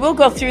Jack will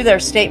go through their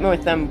statement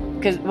with them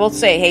because we'll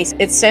say, hey,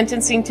 it's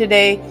sentencing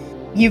today.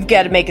 You've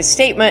got to make a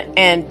statement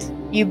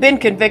and you've been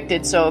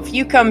convicted. So if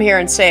you come here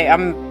and say,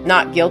 I'm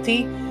not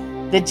guilty,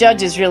 the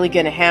judge is really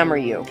going to hammer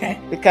you. Okay.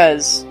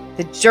 Because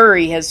the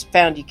jury has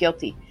found you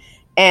guilty.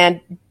 And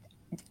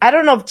I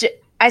don't know if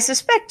I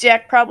suspect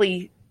Jack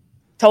probably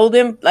told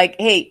him, like,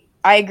 hey,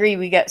 I agree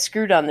we got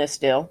screwed on this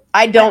deal.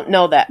 I don't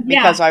know that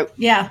because I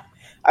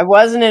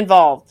wasn't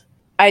involved.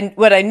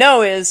 What I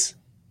know is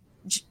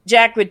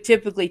Jack would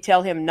typically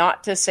tell him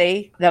not to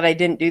say that I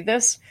didn't do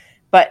this,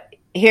 but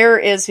here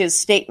is his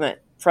statement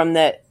from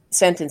the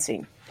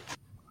sentencing.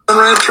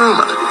 Conrad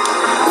Truman,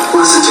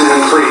 listen to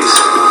me, please.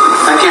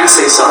 I can't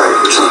say sorry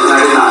for something I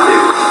did not do.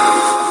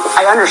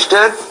 I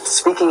understood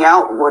speaking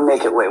out would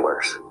make it way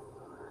worse.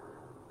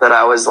 But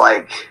I was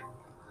like,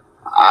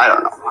 I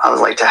don't know. I was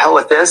like, to hell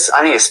with this.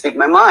 I need to speak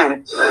my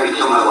mind. So I didn't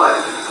kill my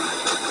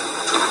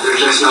wife. There's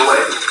just no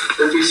way.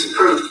 There'd be some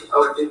proof.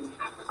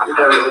 I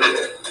really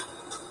did.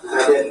 And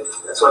I didn't.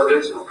 That's why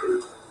there's no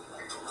proof.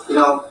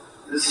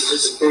 This is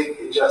just a big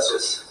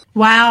injustice.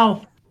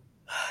 Wow.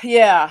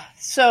 Yeah.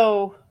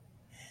 So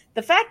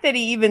the fact that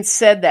he even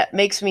said that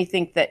makes me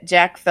think that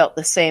Jack felt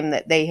the same,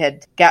 that they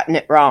had gotten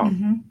it wrong.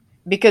 Mm-hmm.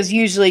 Because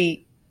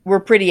usually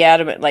we're pretty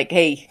adamant, like,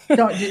 hey,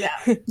 Don't do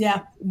that.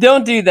 Yeah.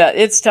 don't do that.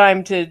 It's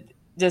time to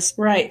just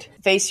Right.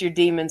 face your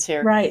demons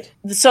here. Right.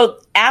 So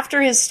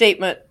after his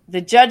statement, the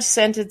judge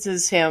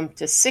sentences him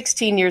to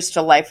 16 years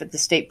to life at the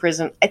state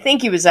prison. I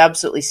think he was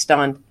absolutely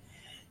stunned.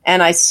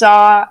 And I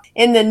saw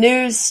in the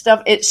news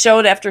stuff, it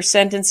showed after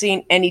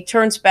sentencing, and he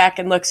turns back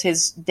and looks.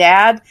 His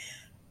dad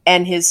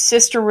and his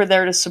sister were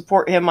there to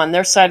support him on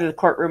their side of the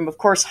courtroom. Of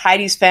course,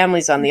 Heidi's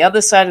family's on the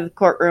other side of the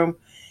courtroom.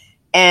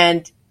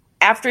 And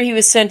after he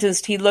was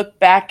sentenced, he looked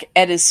back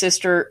at his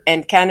sister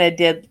and kind of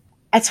did,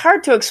 it's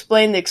hard to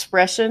explain the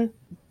expression,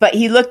 but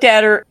he looked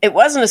at her. It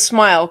wasn't a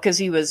smile because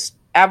he was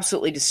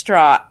absolutely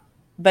distraught,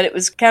 but it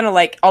was kind of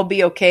like, I'll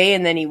be okay.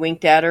 And then he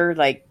winked at her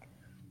like,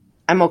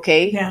 I'm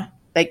okay. Yeah.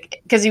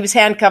 Like, because he was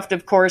handcuffed,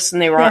 of course,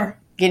 and they were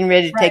getting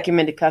ready to take him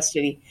into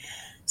custody.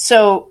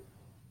 So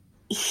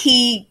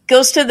he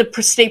goes to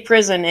the state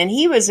prison, and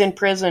he was in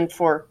prison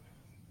for,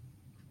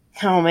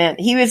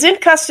 he was in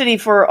custody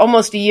for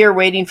almost a year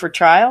waiting for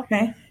trial.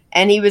 Okay.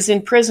 And he was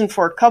in prison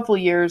for a couple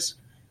years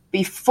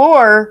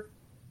before,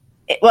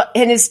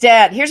 and his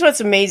dad, here's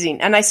what's amazing,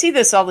 and I see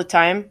this all the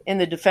time in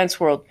the defense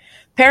world.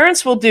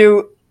 Parents will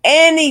do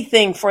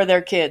anything for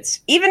their kids,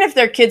 even if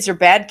their kids are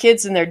bad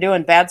kids and they're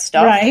doing bad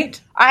stuff. Right.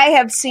 I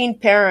have seen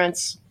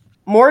parents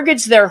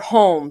mortgage their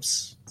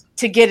homes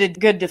to get a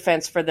good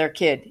defense for their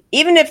kid,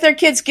 even if their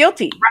kid's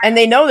guilty and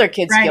they know their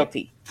kid's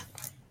guilty.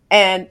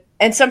 And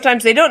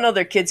sometimes they don't know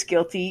their kid's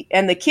guilty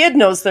and the kid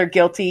knows they're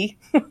guilty.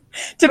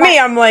 To me,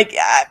 I'm like,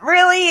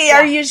 really?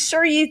 Yeah. Are you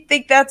sure you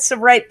think that's the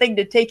right thing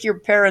to take your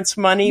parents'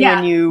 money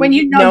when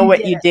you know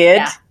what you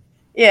did?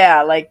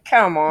 Yeah, like,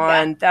 come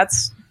on.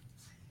 That's,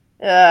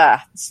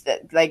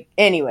 like,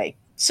 anyway.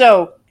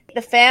 So,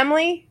 the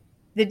family,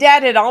 the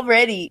dad had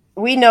already,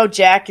 we know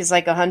Jack is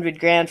like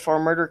 $100,000 for a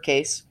murder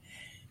case.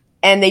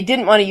 And they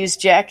didn't want to use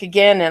Jack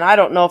again. And I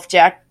don't know if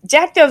Jack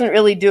doesn't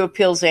really do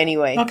appeals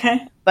anyway. Okay.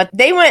 But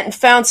they went and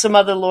found some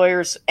other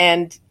lawyers,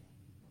 and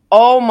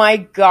oh my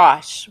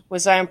gosh,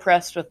 was I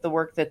impressed with the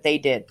work that they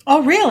did.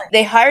 Oh, really?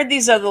 They hired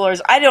these other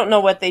lawyers. I don't know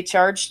what they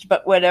charged,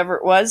 but whatever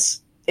it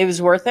was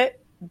worth it.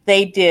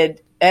 They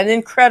did an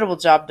incredible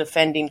job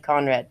defending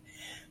Conrad,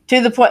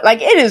 to the point,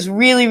 like, it is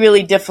really,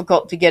 really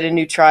difficult to get a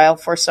new trial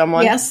for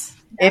someone. Yes.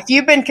 If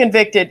you've been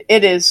convicted,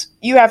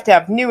 you have to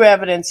have new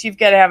evidence. You've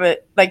got to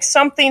have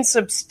something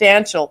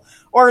substantial,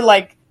 or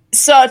like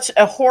such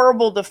a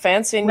horrible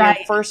defense in your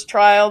first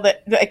trial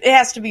that it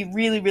has to be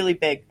really, really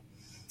big.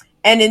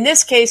 And in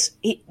this case,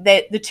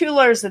 the two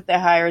lawyers that they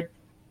hired,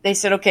 they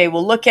said, okay,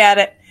 we'll look at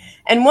it.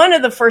 And one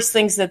of the first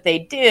things that they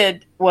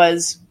did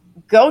was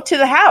go to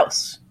the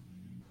house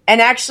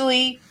and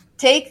actually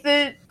take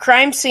the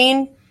crime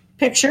scene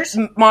pictures,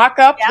 mock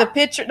up, the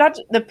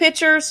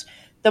pictures,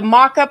 the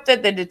mock-up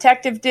that the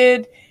detective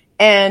did,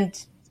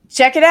 and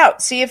check it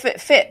out. See if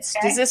it fits.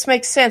 Okay. Does this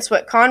make sense,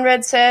 what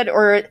Conrad said?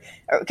 Or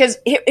because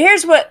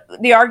here's what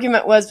the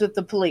argument was with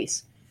the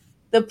police.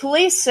 The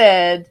police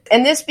said,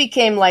 and this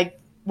became like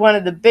one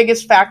of the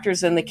biggest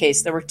factors in the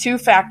case. There were two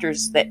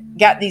factors that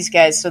got these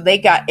guys, so they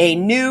got a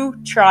new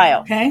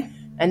trial. Okay.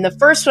 And the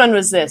first one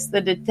was this. The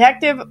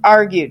detective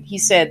argued, he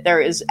said, there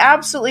is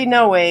absolutely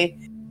no way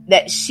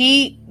that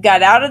she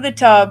got out of the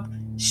tub,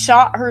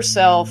 shot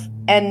herself,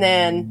 and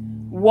then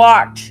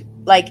walked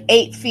like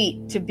 8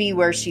 feet to be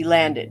where she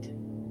landed.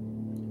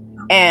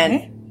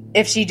 And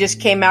if she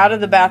just came out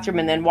of the bathroom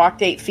and then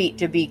walked 8 feet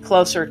to be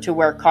closer to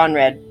where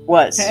Conrad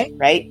was,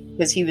 right?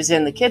 Because he was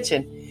in the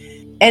kitchen.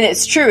 And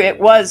it's true, it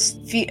was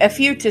a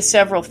few to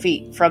several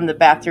feet from the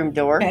bathroom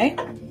door. Okay.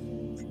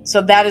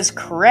 So that is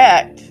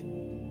correct.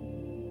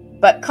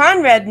 But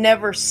Conrad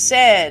never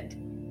said,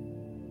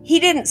 he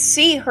didn't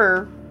see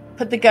her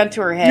put the gun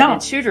to her head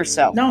and shoot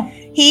herself. No.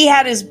 He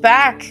had his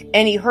back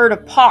and he heard a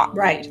pop.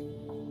 Right.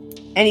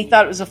 And he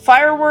thought it was a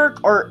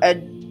firework or a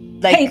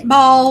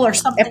paintball or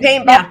something. A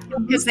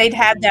paintball, because they'd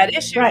had that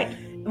issue. Right.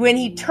 When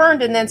he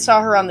turned and then saw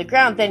her on the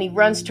ground, then he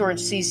runs to her and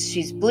sees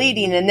she's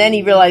bleeding, and then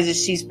he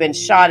realizes she's been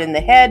shot in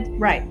the head.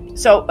 Right.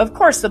 So, of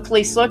course, the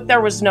police looked.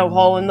 There was no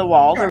hole in the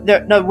wall.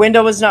 The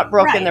window was not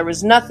broken. Right. There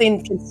was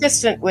nothing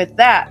consistent with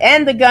that.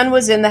 And the gun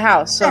was in the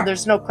house, so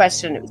there's no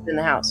question it was in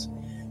the house.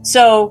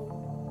 So,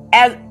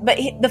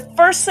 the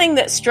first thing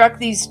that struck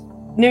these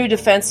new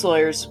defense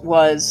lawyers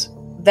was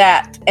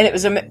that, and it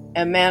was a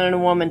man and a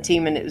woman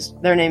team, and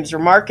their names were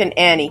Mark and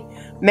Annie.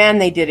 Man,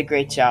 they did a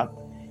great job.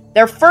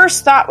 Their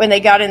first thought when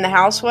they got in the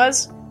house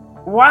was,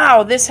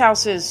 wow, this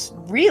house is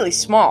really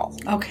small.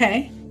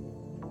 Okay.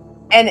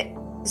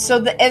 And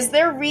so as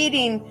they're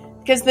reading,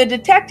 because the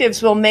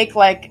detectives will make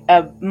like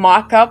a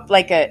mock-up,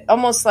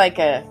 almost like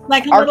a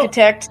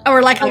architect.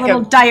 Or like a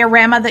little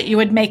diorama that you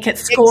would make at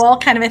school,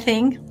 kind of a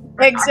thing.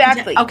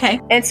 Exactly. Okay.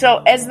 And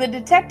so as the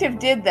detective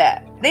did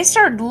that, they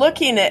started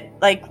looking at,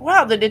 like,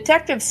 wow, the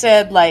detective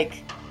said,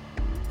 like,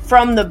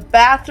 from the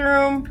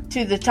bathroom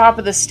to the top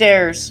of the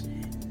stairs,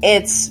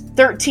 it's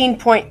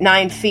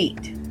 13.9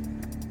 feet.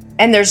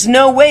 And there's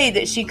no way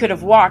that she could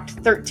have walked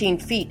 13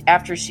 feet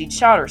after she'd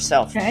shot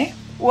herself. Okay.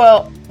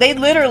 Well, they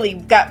literally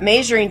got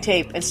measuring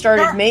tape and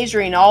started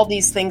measuring all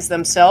these things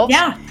themselves.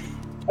 Yeah.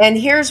 And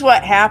here's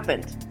what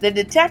happened. The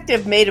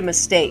detective made a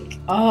mistake.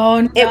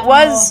 Oh, no. It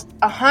was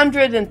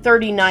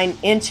 139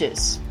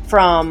 inches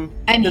from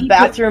the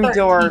bathroom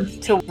door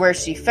to where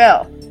she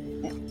fell.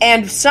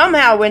 And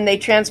somehow when they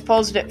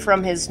transposed it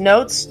from his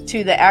notes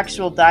to the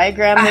actual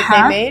diagram that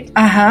they made,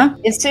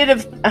 instead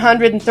of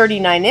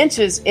 139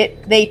 inches,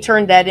 they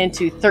turned that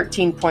into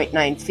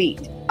 13.9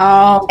 feet.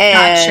 Oh,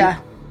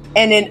 gotcha.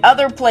 And in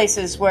other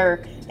places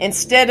where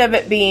instead of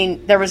it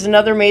being, there was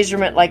another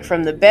measurement like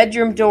from the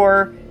bedroom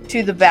door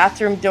to the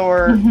bathroom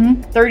door,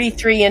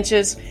 33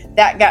 inches,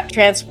 that got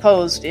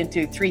transposed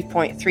into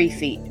 3.3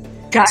 feet.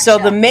 Gotcha. So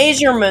the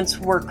measurements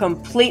were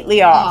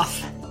completely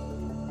off.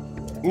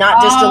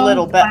 Not just a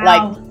little bit,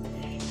 like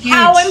huge.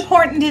 How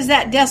important is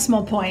that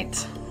decimal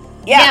point?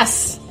 Yeah.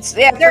 Yes.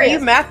 Yeah, for you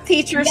math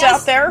teachers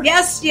out there.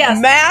 Yes.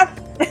 Math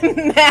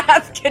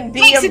can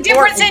be makes important. a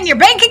difference in your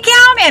bank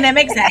account, and it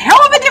makes a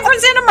hell of a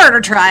difference in a murder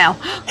trial.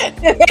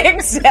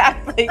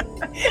 Exactly.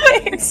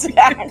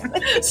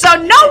 So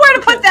know where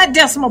to put that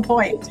decimal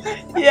point.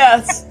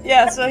 Yes.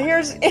 Yeah. So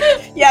here's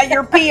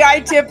your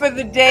PI tip of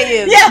the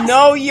day is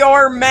know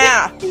your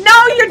math.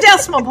 Know your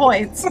decimal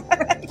points.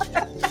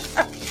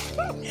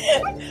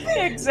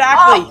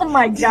 Exactly. Oh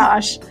my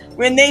gosh.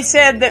 When they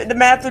said that the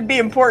math would be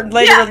important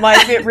later in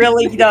life, it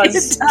really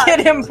does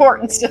get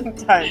important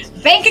sometimes.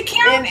 Bank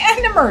account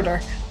and a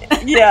murder.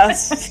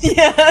 Yes.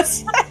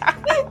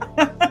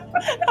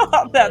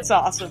 Oh, that's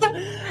awesome.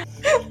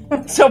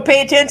 So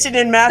pay attention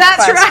in math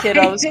class,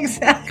 kiddos.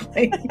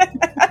 Exactly.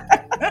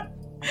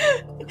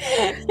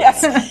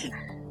 Yes.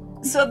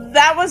 So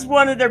that was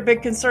one of their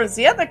big concerns.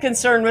 The other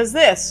concern was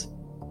this.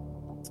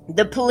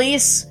 the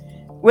police,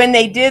 when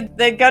they did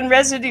the gun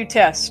residue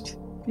test,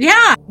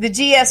 Yeah. the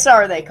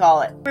GSR, they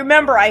call it.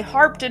 Remember, I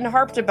harped and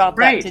harped about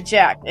that Right. to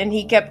Jack, and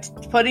he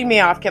kept putting me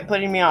off.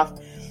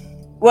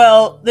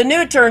 Well, the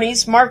new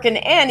attorneys, Mark and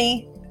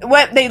Annie,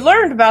 what they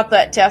learned about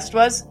that test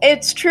was,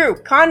 it's true.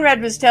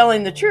 Conrad was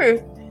telling the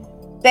truth.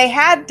 They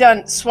had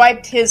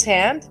swiped his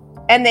hand,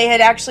 and they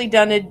had actually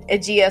done a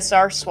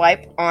GSR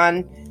swipe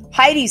on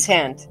Heidi's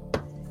hand.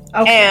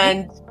 Okay.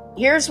 And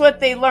here's what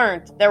they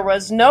learned. There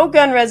was no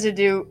gun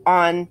residue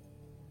on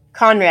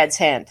Conrad's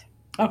hand.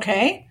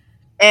 Okay.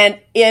 And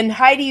in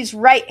Heidi's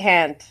right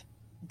hand,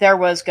 there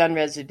was gun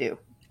residue.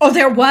 Oh,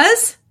 there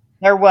was?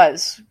 There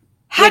was.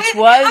 How did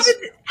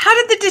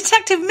the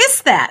detective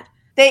miss that?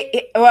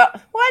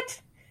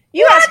 What?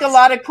 You ask a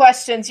lot of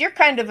questions. You're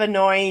kind of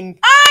annoying.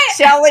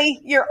 Shelley,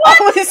 you're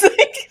always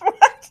like,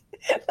 what?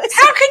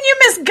 How can you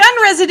miss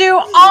gun residue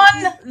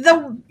on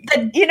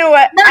the You know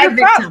what? murder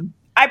victim?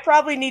 I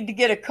probably need to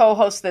get a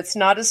co-host that's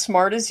not as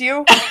smart as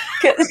you.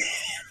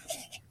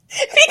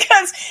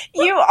 Because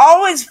you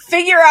always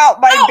figure out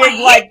my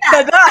big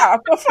ta-da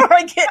before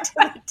I get to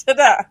the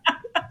ta-da.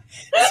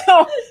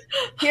 So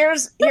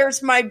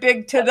here's my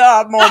big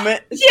ta-da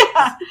moment.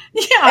 Yeah.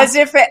 As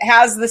if it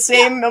has the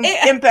same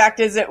impact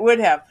as it would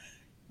have.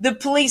 The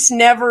police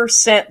never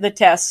sent the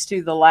tests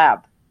to the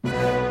lab.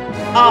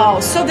 Oh,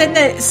 so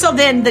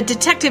then the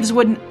detectives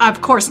wouldn't,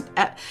 of course,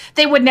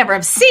 they would never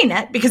have seen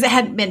it because it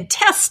hadn't been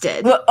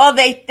tested. Well,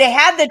 they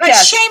had the But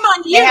test. shame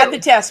on you. They had the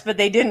test, but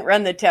they didn't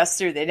run the test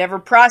through. They never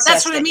processed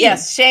That's what I it. mean.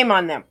 Yes, shame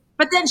on them.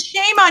 But then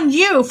shame on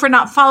you for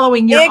not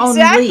following your own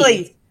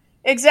lead.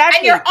 Exactly.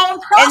 And your own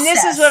process. And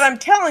this is what I'm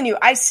telling you.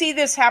 I see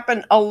this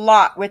happen a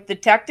lot with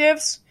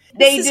detectives.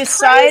 They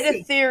decide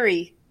a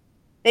theory.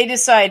 They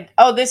decide,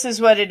 oh, this is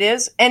what it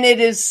is. And it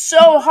is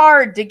so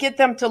hard to get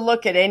them to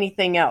look at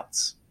anything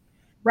else.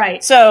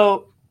 Right.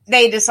 So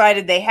they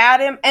decided they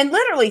had him. And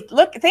literally,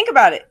 think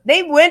about it.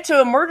 They went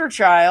to a murder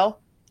trial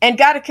and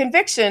got a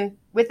conviction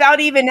without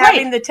even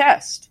having the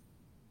test.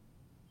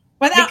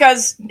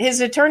 Because his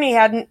attorney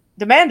hadn't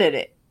demanded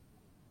it.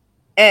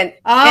 And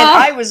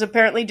I was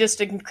apparently just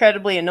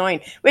incredibly annoying,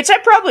 which I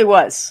probably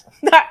was.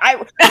 I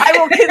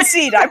will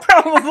concede, I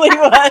probably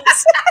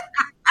was.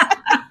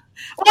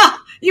 Well,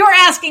 you were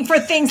asking for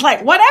things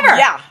like whatever.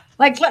 Yeah.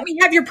 Like, let me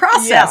have your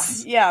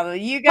process. Yeah.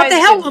 You guys. What the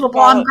hell, little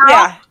blonde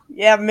girl?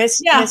 Yeah.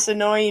 Miss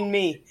annoying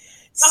me.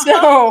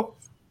 So,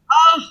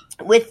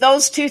 with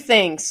those two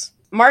things,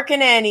 Mark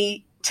and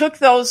Annie took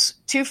those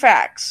two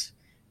facts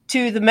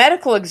to the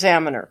medical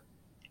examiner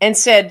and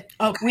said,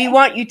 we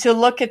want you to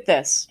look at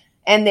this.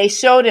 And they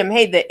showed him,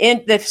 hey,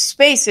 the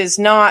space is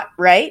not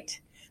right.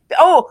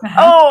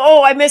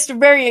 I missed a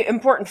very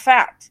important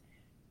fact.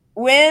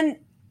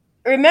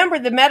 Remember,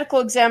 the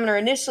medical examiner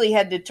initially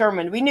had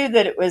determined, we knew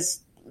that it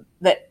was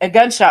a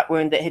gunshot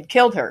wound that had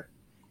killed her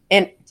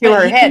and to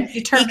her head.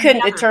 He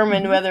couldn't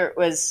determine whether it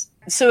was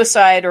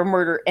suicide or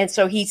murder, and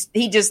so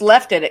he just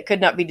left it. It could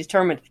not be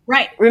determined.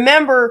 Right.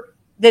 Remember,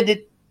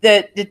 the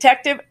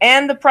detective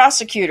and the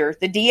prosecutor,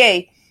 the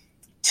DA,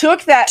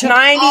 took that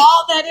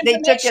they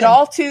took it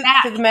all to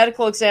the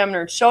medical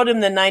examiner and showed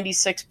him the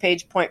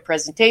 96-page point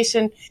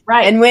presentation.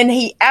 Right.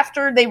 And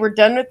after they were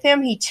done with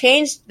him, he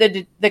changed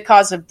the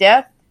cause of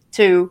death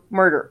to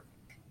murder.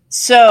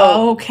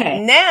 So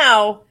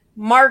now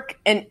Mark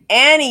and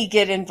Annie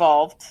get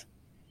involved.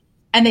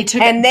 And they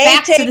took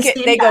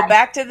they go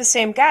back to the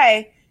same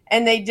guy,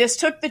 and they just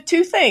took the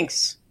two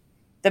things.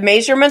 The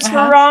measurements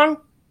were wrong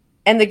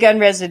and the gun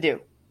residue.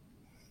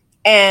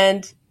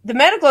 And the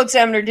medical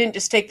examiner didn't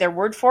just take their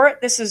word for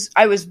it.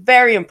 I was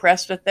very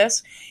impressed with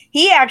this.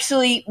 He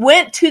actually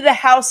went to the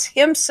house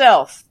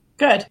himself.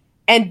 Good.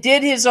 And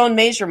did his own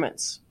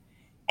measurements.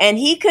 And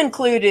he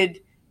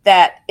concluded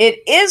that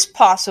it is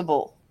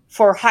possible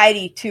for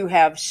Heidi to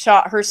have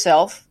shot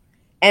herself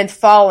and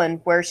fallen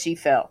where she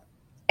fell.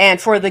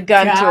 And for the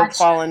gun to have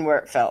fallen where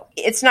it fell.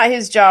 It's not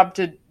his job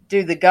to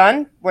do the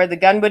gun, where the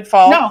gun would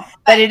fall. No,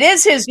 but it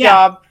is his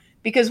job,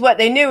 because what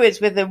they knew is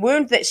with the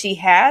wound that she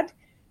had,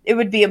 it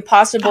would be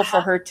impossible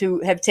for her to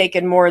have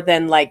taken more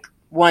than like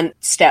one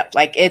step.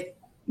 Like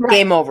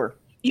game over.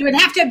 You would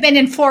have to have been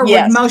in forward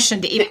motion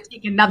to even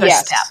take another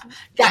step.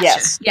 Gotcha.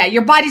 Yes. Yeah,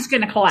 your body's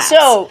going to collapse.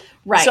 So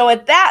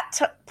at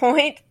that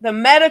point, the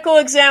medical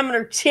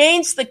examiner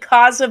changed the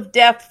cause of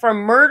death from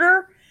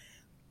murder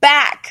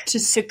back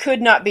to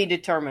could not be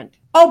determined.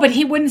 Oh, but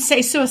he wouldn't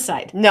say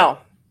suicide. No,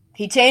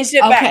 he changed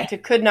it back to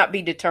could not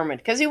be determined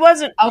because he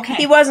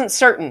wasn't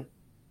certain.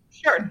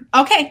 Sure.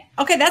 Okay,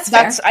 that's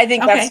fair. I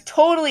think that's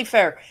totally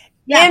fair.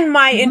 Yeah. In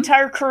my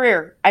entire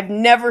career, I've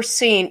never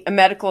seen a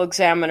medical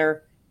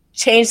examiner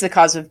change the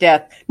cause of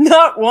death.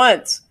 Not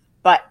once,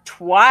 but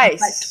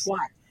twice.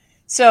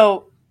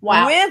 So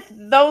with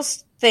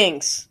those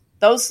things,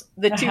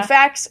 the two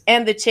facts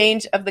and the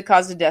change of the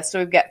cause of death. So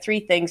we've got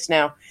three things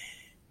now.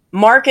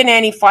 Mark and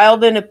Annie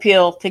filed an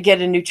appeal to get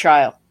a new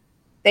trial.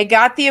 They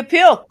got the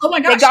appeal. Oh my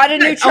gosh. They got a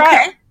new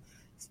trial.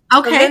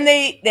 Okay. So then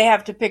they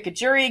have to pick a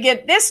jury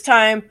again. This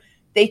time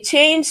they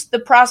changed the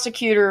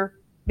prosecutor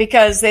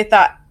because they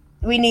thought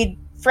we need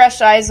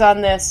fresh eyes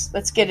on this.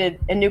 Let's get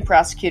a new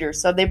prosecutor.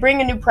 So they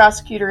bring a new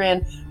prosecutor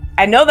in.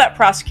 I know that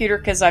prosecutor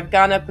because I've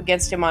gone up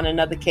against him on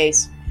another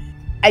case.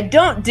 I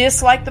don't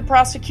dislike the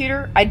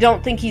prosecutor. I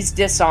don't think he's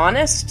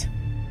dishonest.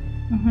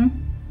 Mm-hmm.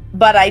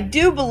 But I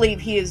do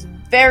believe he is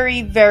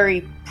very,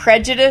 very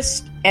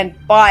prejudiced and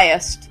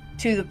biased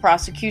to the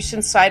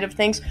prosecution side of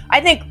things.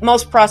 I think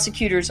most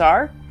prosecutors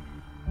are.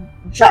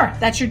 Sure,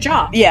 that's your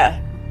job.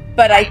 Yeah.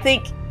 But I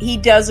think he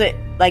does it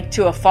like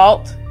to a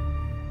fault.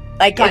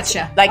 Like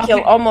Gotcha.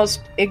 He'll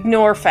almost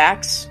ignore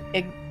facts.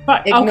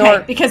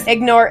 Because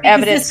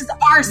evidence. This is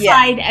our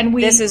side, and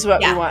this is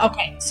what we want.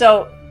 Okay.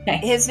 So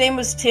his name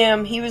was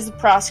Tim. He was the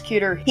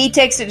prosecutor. He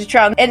takes it to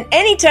trial. And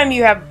anytime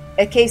you have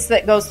a case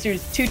that goes through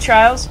 2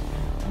 trials,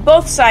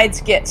 both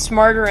sides get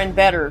smarter and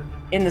better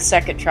in the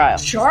second trial.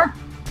 Sure.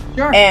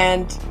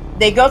 And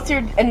they go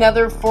through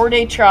another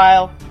 4-day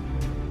trial.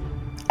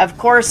 Of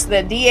course,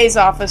 the DA's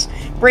office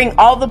bring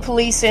all the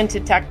police in to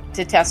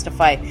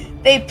testify.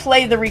 They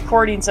play the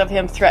recordings of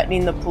him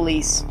threatening the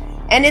police.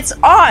 And it's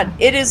odd.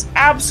 It is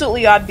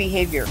absolutely odd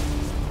behavior.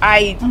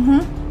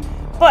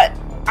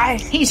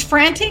 He's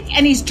frantic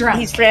and he's drunk.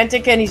 He's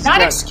frantic and he's not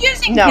drunk.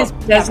 Excusing no, his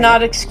does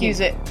not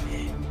excuse it.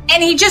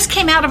 And he just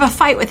came out of a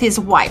fight with his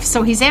wife,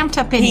 so he's amped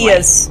up anyway. He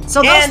is.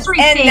 So those three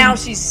things. And now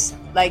she's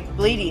like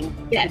bleeding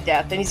to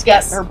death, and he's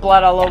got her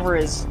blood all over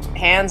his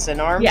hands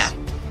and arms. Yeah.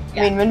 I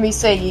mean, when we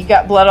say you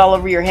got blood all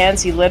over your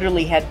hands, he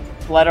literally had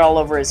blood all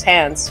over his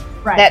hands.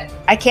 Right. That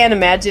I can't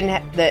imagine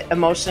the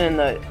emotion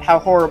and how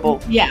horrible.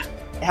 Yeah.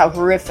 How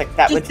horrific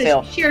that would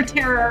feel. Sheer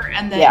terror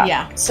and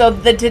So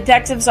the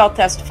detectives all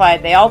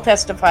testified. They all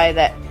testify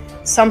that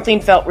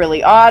something felt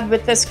really odd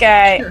with this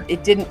guy. Sure.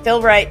 It didn't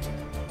feel right.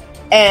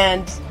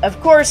 And of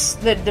course,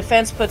 the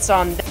defense puts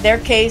on their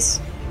case,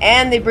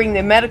 and they bring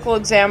the medical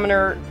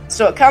examiner.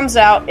 So it comes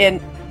out, and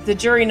the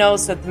jury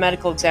knows that the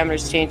medical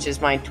examiner's changed his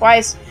mind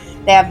twice.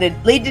 They have the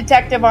lead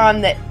detective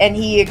on that, and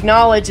he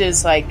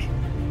acknowledges, like,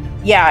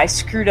 yeah, I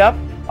screwed up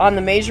on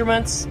the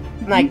measurements.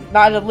 Like,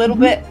 not a little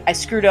bit. I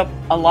screwed up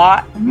a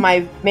lot.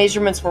 My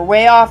measurements were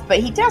way off. But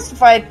he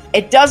testified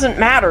it doesn't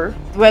matter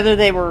whether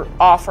they were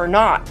off or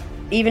not.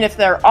 Even if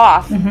they're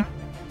off,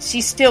 she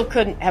still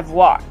couldn't have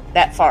walked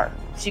that far.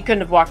 She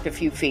couldn't have walked a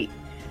few feet.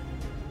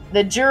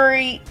 The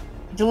jury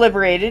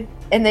deliberated,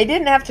 and they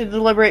didn't have to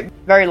deliberate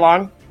very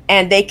long.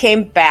 And they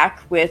came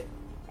back with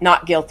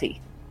not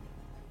guilty.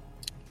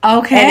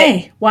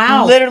 Okay.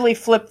 Wow. Literally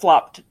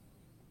flip-flopped.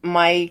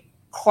 My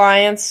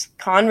client's,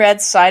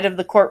 Conrad's side of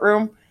the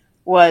courtroom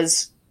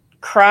was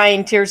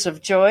crying tears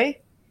of joy,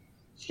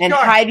 and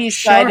Heidi's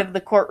side of the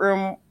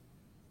courtroom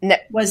they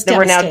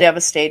were now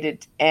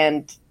devastated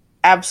and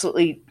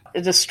absolutely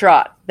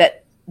distraught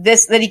that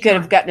he could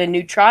have gotten a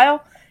new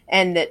trial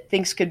and that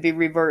things could be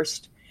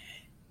reversed.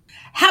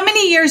 How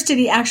many years did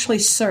he actually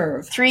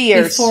serve? 3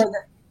 years.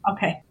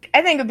 Okay.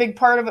 I think a big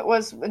part of it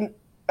was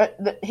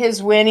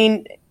his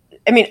winning.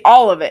 I mean,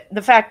 all of it.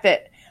 The fact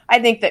that I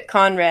think that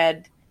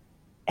Conrad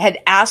had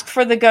asked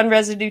for the gun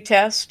residue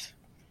test,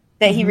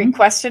 that he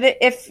requested it.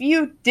 If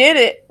you did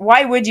it,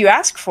 why would you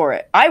ask for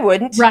it? I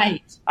wouldn't.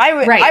 Right. I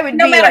would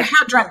no matter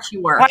how drunk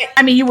you were.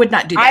 I mean, you would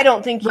not do that. I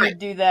don't think you would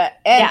do that.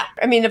 And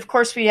I mean, of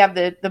course, we have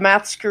the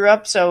math screw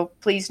up, so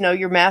please know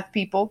your math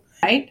people.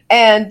 Right.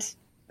 And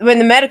when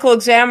the medical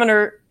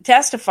examiner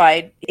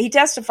testified, he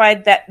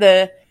testified that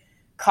the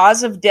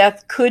cause of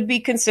death could be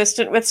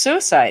consistent with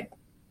suicide.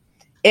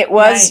 It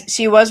was,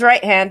 she was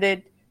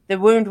right-handed. The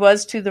wound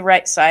was to the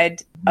right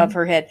side of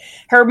her head.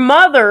 Her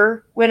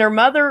mother, when her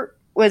mother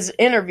was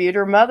interviewed,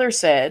 her mother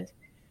said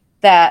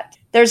that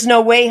there's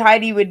no way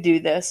Heidi would do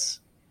this,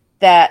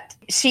 that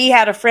she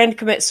had a friend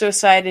commit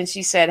suicide, and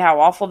she said how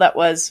awful that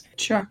was.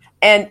 Sure.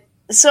 And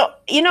so,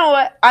 you know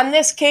what, on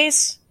this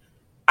case,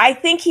 I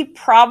think he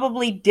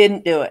probably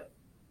didn't do it.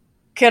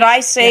 Could I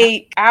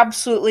say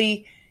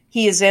absolutely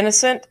he is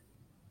innocent?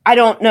 I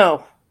don't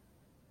know.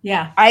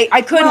 Yeah.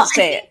 I couldn't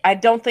say it. I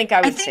don't think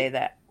I would say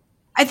that.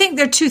 I think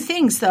there are two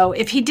things, though.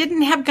 If he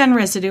didn't have gun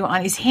residue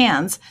on his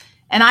hands,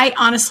 and I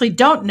honestly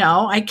don't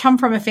know. I come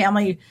from a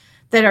family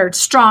that are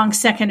strong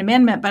Second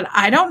Amendment, but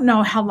I don't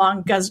know how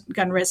long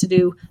gun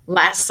residue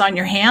lasts on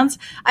your hands.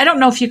 I don't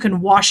know if you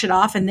can wash it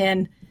off and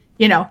then,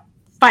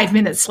 5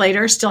 minutes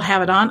later still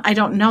have it on. I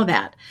don't know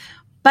that.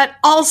 But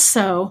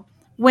also,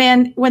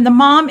 when the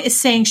mom is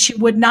saying she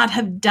would not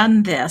have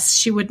done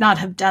this,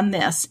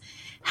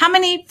 how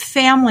many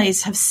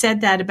families have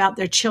said that about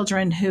their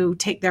children who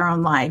take their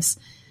own lives?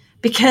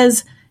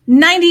 Because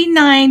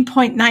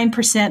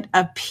 99.9%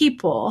 of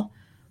people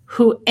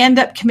who end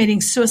up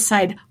committing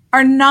suicide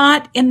are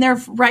not in their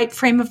right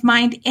frame of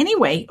mind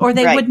anyway, or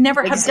they would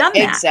never have done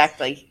that.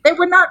 Exactly. It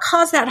would not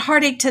cause that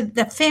heartache to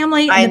the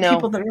family and the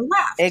people that are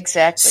left.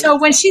 Exactly. So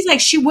when she's like,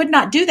 she would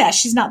not do that,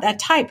 she's not that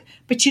type,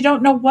 but you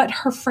don't know what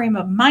her frame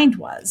of mind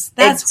was.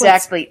 That's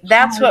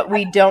what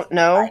we don't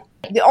know. Right.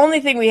 The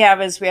only thing we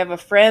have is we have a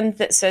friend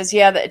that says,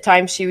 that at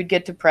times she would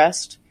get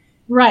depressed.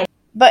 Right.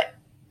 But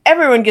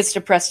everyone gets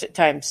depressed at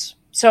times.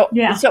 So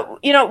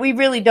we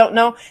really don't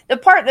know. The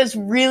part that's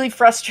really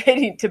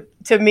frustrating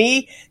to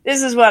me,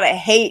 this is what I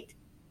hate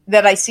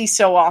that I see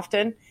so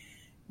often.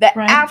 that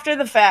Right. after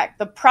the fact,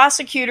 the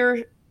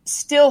prosecutor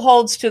still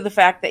holds to the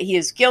fact that he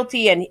is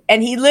guilty,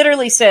 and he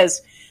literally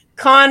says,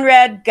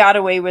 Conrad got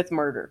away with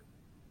murder.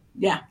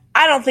 Yeah.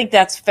 I don't think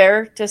that's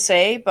fair to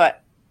say,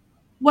 but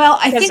Well,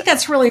 I think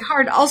that's really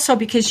hard also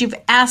because you've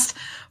asked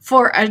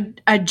for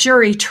a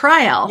jury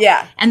trial.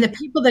 Yeah. And the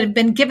people that have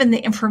been given the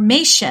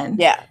information,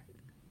 yeah,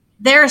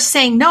 they're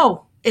saying,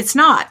 no, it's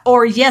not.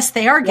 Or yes,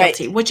 they are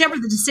guilty, Right. whichever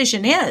the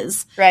decision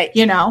is. Right.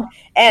 You know,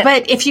 And-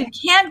 but if you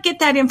can't get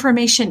that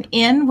information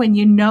in when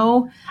you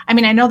know, I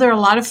mean, I know there are a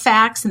lot of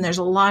facts and there's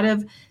a lot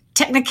of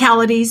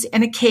technicalities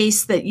in a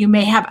case that you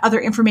may have other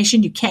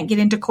information you can't get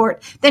into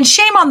court, then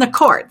shame on the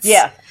courts.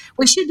 Yeah.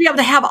 We should be able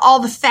to have all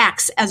the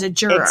facts as a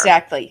juror.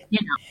 exactly. You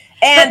know.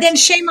 And But then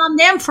shame on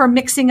them for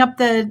mixing up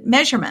the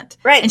measurement,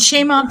 Right. And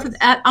shame on the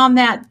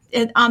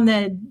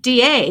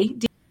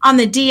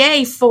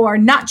DA for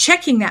not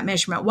checking that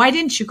measurement. Why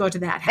didn't you go to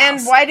that house?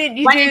 and why didn't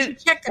you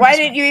check the why measurement?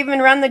 didn't you even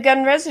run the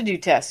gun residue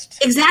test?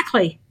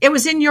 Exactly. It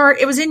was in your.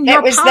 It was in It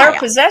your was pile. their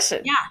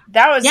possession. Yeah.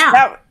 That was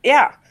Yeah.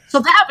 yeah. So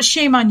that was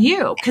shame on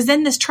you, because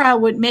then this trial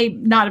may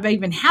not have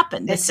even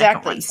happened. The second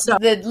Exactly. one. So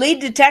The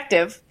lead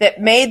detective that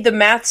made the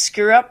math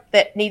screw up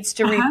that needs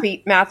to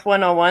repeat Math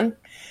 101,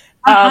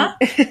 that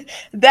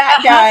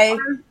guy,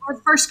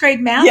 or first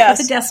grade math yes,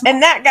 with a decimal.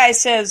 and that guy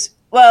says,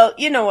 well,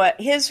 you know what?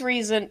 His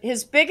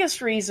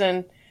biggest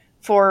reason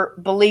for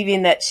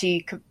believing that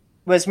she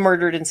was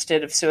murdered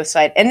instead of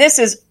suicide, and this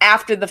is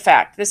after the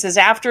fact. This is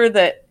after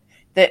the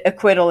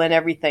acquittal and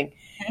everything.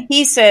 Okay.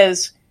 He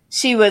says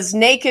she was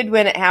naked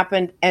when it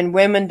happened, and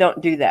women don't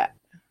do that.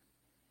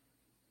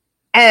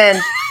 And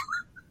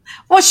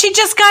Well, she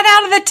just got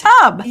out of the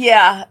tub.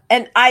 yeah,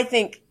 and I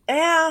think,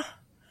 I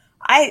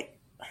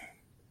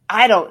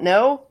don't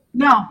know.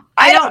 No,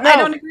 I don't know. I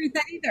don't agree with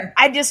that either.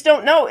 I just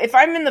don't know. If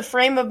I'm in the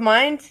frame of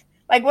mind,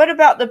 like, what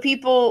about the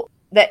people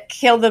that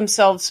kill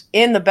themselves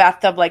in the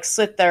bathtub, like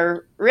slit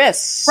their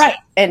wrists? Right.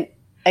 And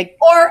like,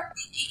 Or,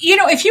 you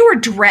know, if you were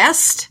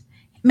dressed,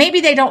 maybe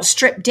they don't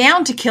strip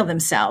down to kill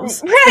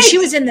themselves. Right. But she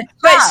was in the tub.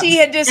 but she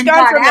had just and gone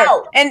got from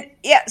out. it. And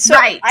yeah, so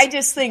Right. I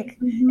just think,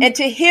 and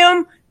to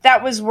him,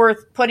 that was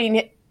worth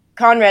putting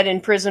Conrad in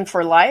prison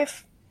for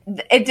life.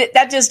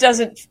 That just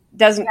doesn't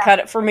cut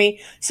it for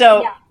me.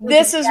 So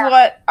this is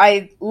what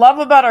I love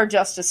about our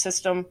justice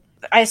system.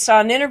 I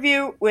saw an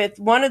interview with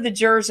one of the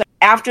jurors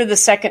after the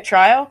second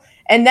trial,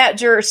 and that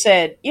juror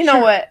said, you know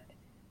what?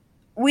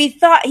 We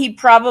thought he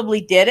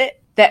probably did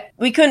it, that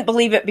we couldn't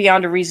believe it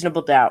beyond a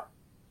reasonable doubt.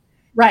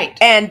 Right.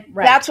 And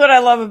that's what I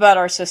love about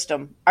our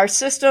system. Our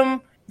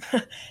system,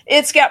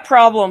 it's got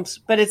problems,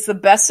 but it's the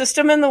best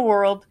system in the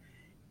world.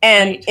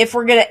 And if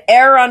we're going to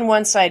err on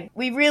one side,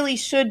 we really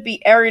should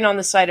be erring on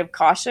the side of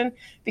caution,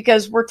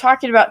 because we're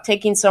talking about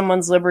taking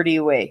someone's liberty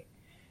away.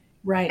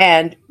 Right.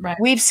 And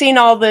we've seen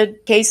all the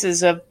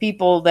cases of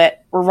people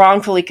that were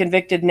wrongfully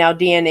convicted. Now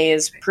DNA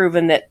has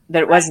proven that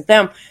it wasn't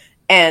them.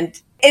 And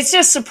it's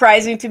just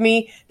surprising to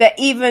me that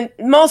even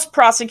most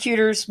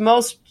prosecutors,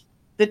 most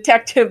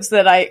detectives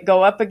that I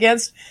go up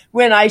against,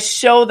 when I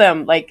show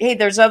them, like, hey,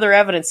 there's other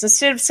evidence,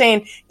 instead of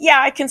saying, yeah,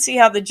 I can see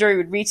how the jury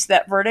would reach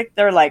that verdict,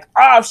 they're like,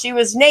 oh, she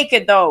was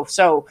naked though,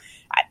 so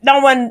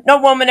no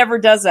woman ever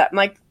does that. I'm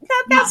like,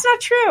 that's not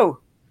true.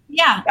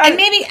 Yeah. And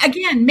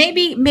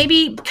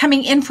maybe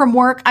coming in from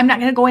work, I'm not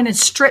going to go in and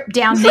strip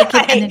down naked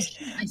and then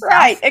shoot myself.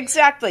 Right,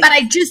 exactly. But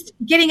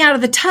getting out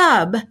of the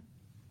tub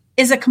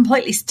is a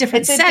completely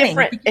different setting.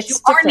 It's you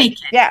different. are naked.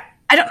 Yeah.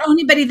 I don't know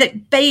anybody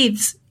that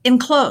bathes in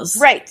clothes.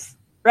 Right.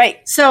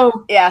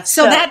 So yeah.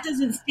 So that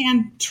doesn't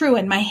stand true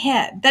in my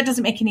head. That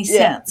doesn't make any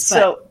sense. But.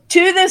 So to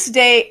this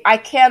day, I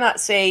cannot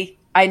say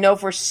I know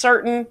for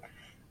certain.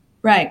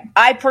 Right.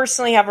 I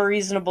personally have a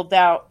reasonable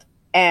doubt,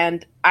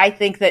 and I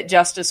think that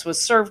justice was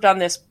served on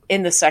this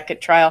in the second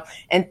trial.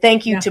 And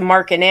thank you to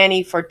Mark and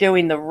Annie for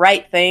doing the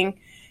right thing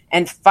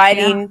and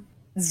fighting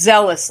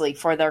zealously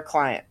for their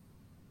client.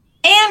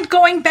 And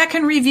going back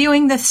and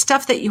reviewing the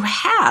stuff that you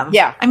have.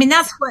 Yeah. I mean,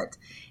 that's what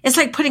it's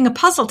like, putting a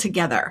puzzle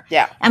together.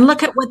 Yeah. And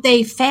look at what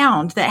they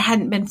found that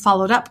hadn't been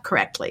followed up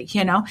correctly,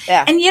 you know?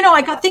 Yeah. And, you know,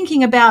 I got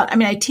thinking about, I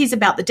mean, I tease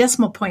about the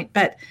decimal point,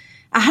 but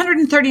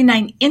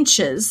 139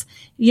 inches,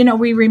 you know,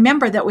 we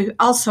remember that we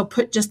also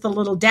put just the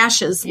little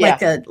dashes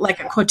like a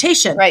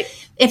quotation. Right.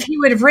 If he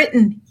would have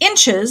written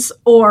inches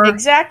or,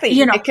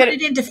 you know, put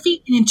it into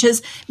feet and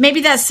inches,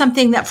 maybe that's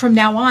something that from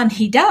now on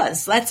he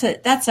does. That's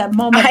a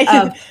moment of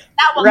that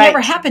will never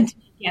happen to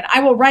me again.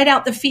 I will write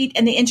out the feet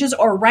and the inches,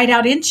 or write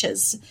out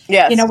inches.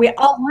 Yes. You know, we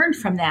all learned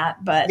from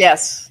that, but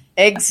yes,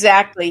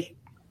 exactly.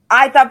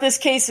 I thought this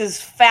case is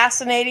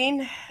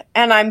fascinating,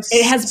 and I'm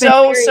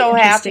so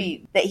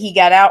happy that he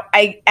got out.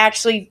 I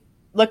actually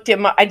looked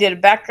him up. I did a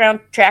background,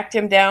 tracked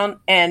him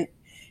down, and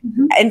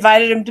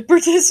invited him to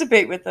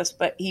participate with us,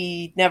 but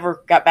he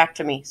never got back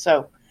to me.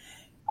 So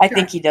I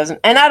think he doesn't.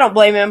 And I don't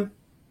blame him.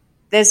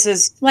 This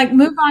is like,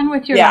 move on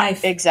with your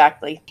life.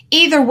 Exactly.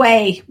 Either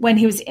way, when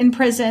he was in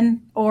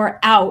prison or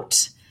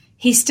out,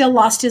 he still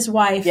lost his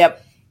wife.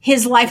 Yep.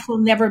 His life will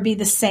never be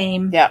the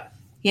same. Yep.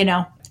 You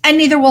know, and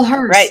neither will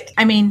hers. Right.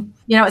 I mean,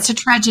 it's a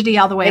tragedy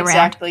all the way around.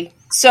 Exactly.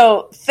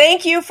 So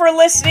thank you for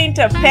listening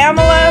to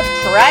Pamela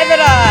Private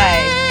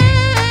Eye.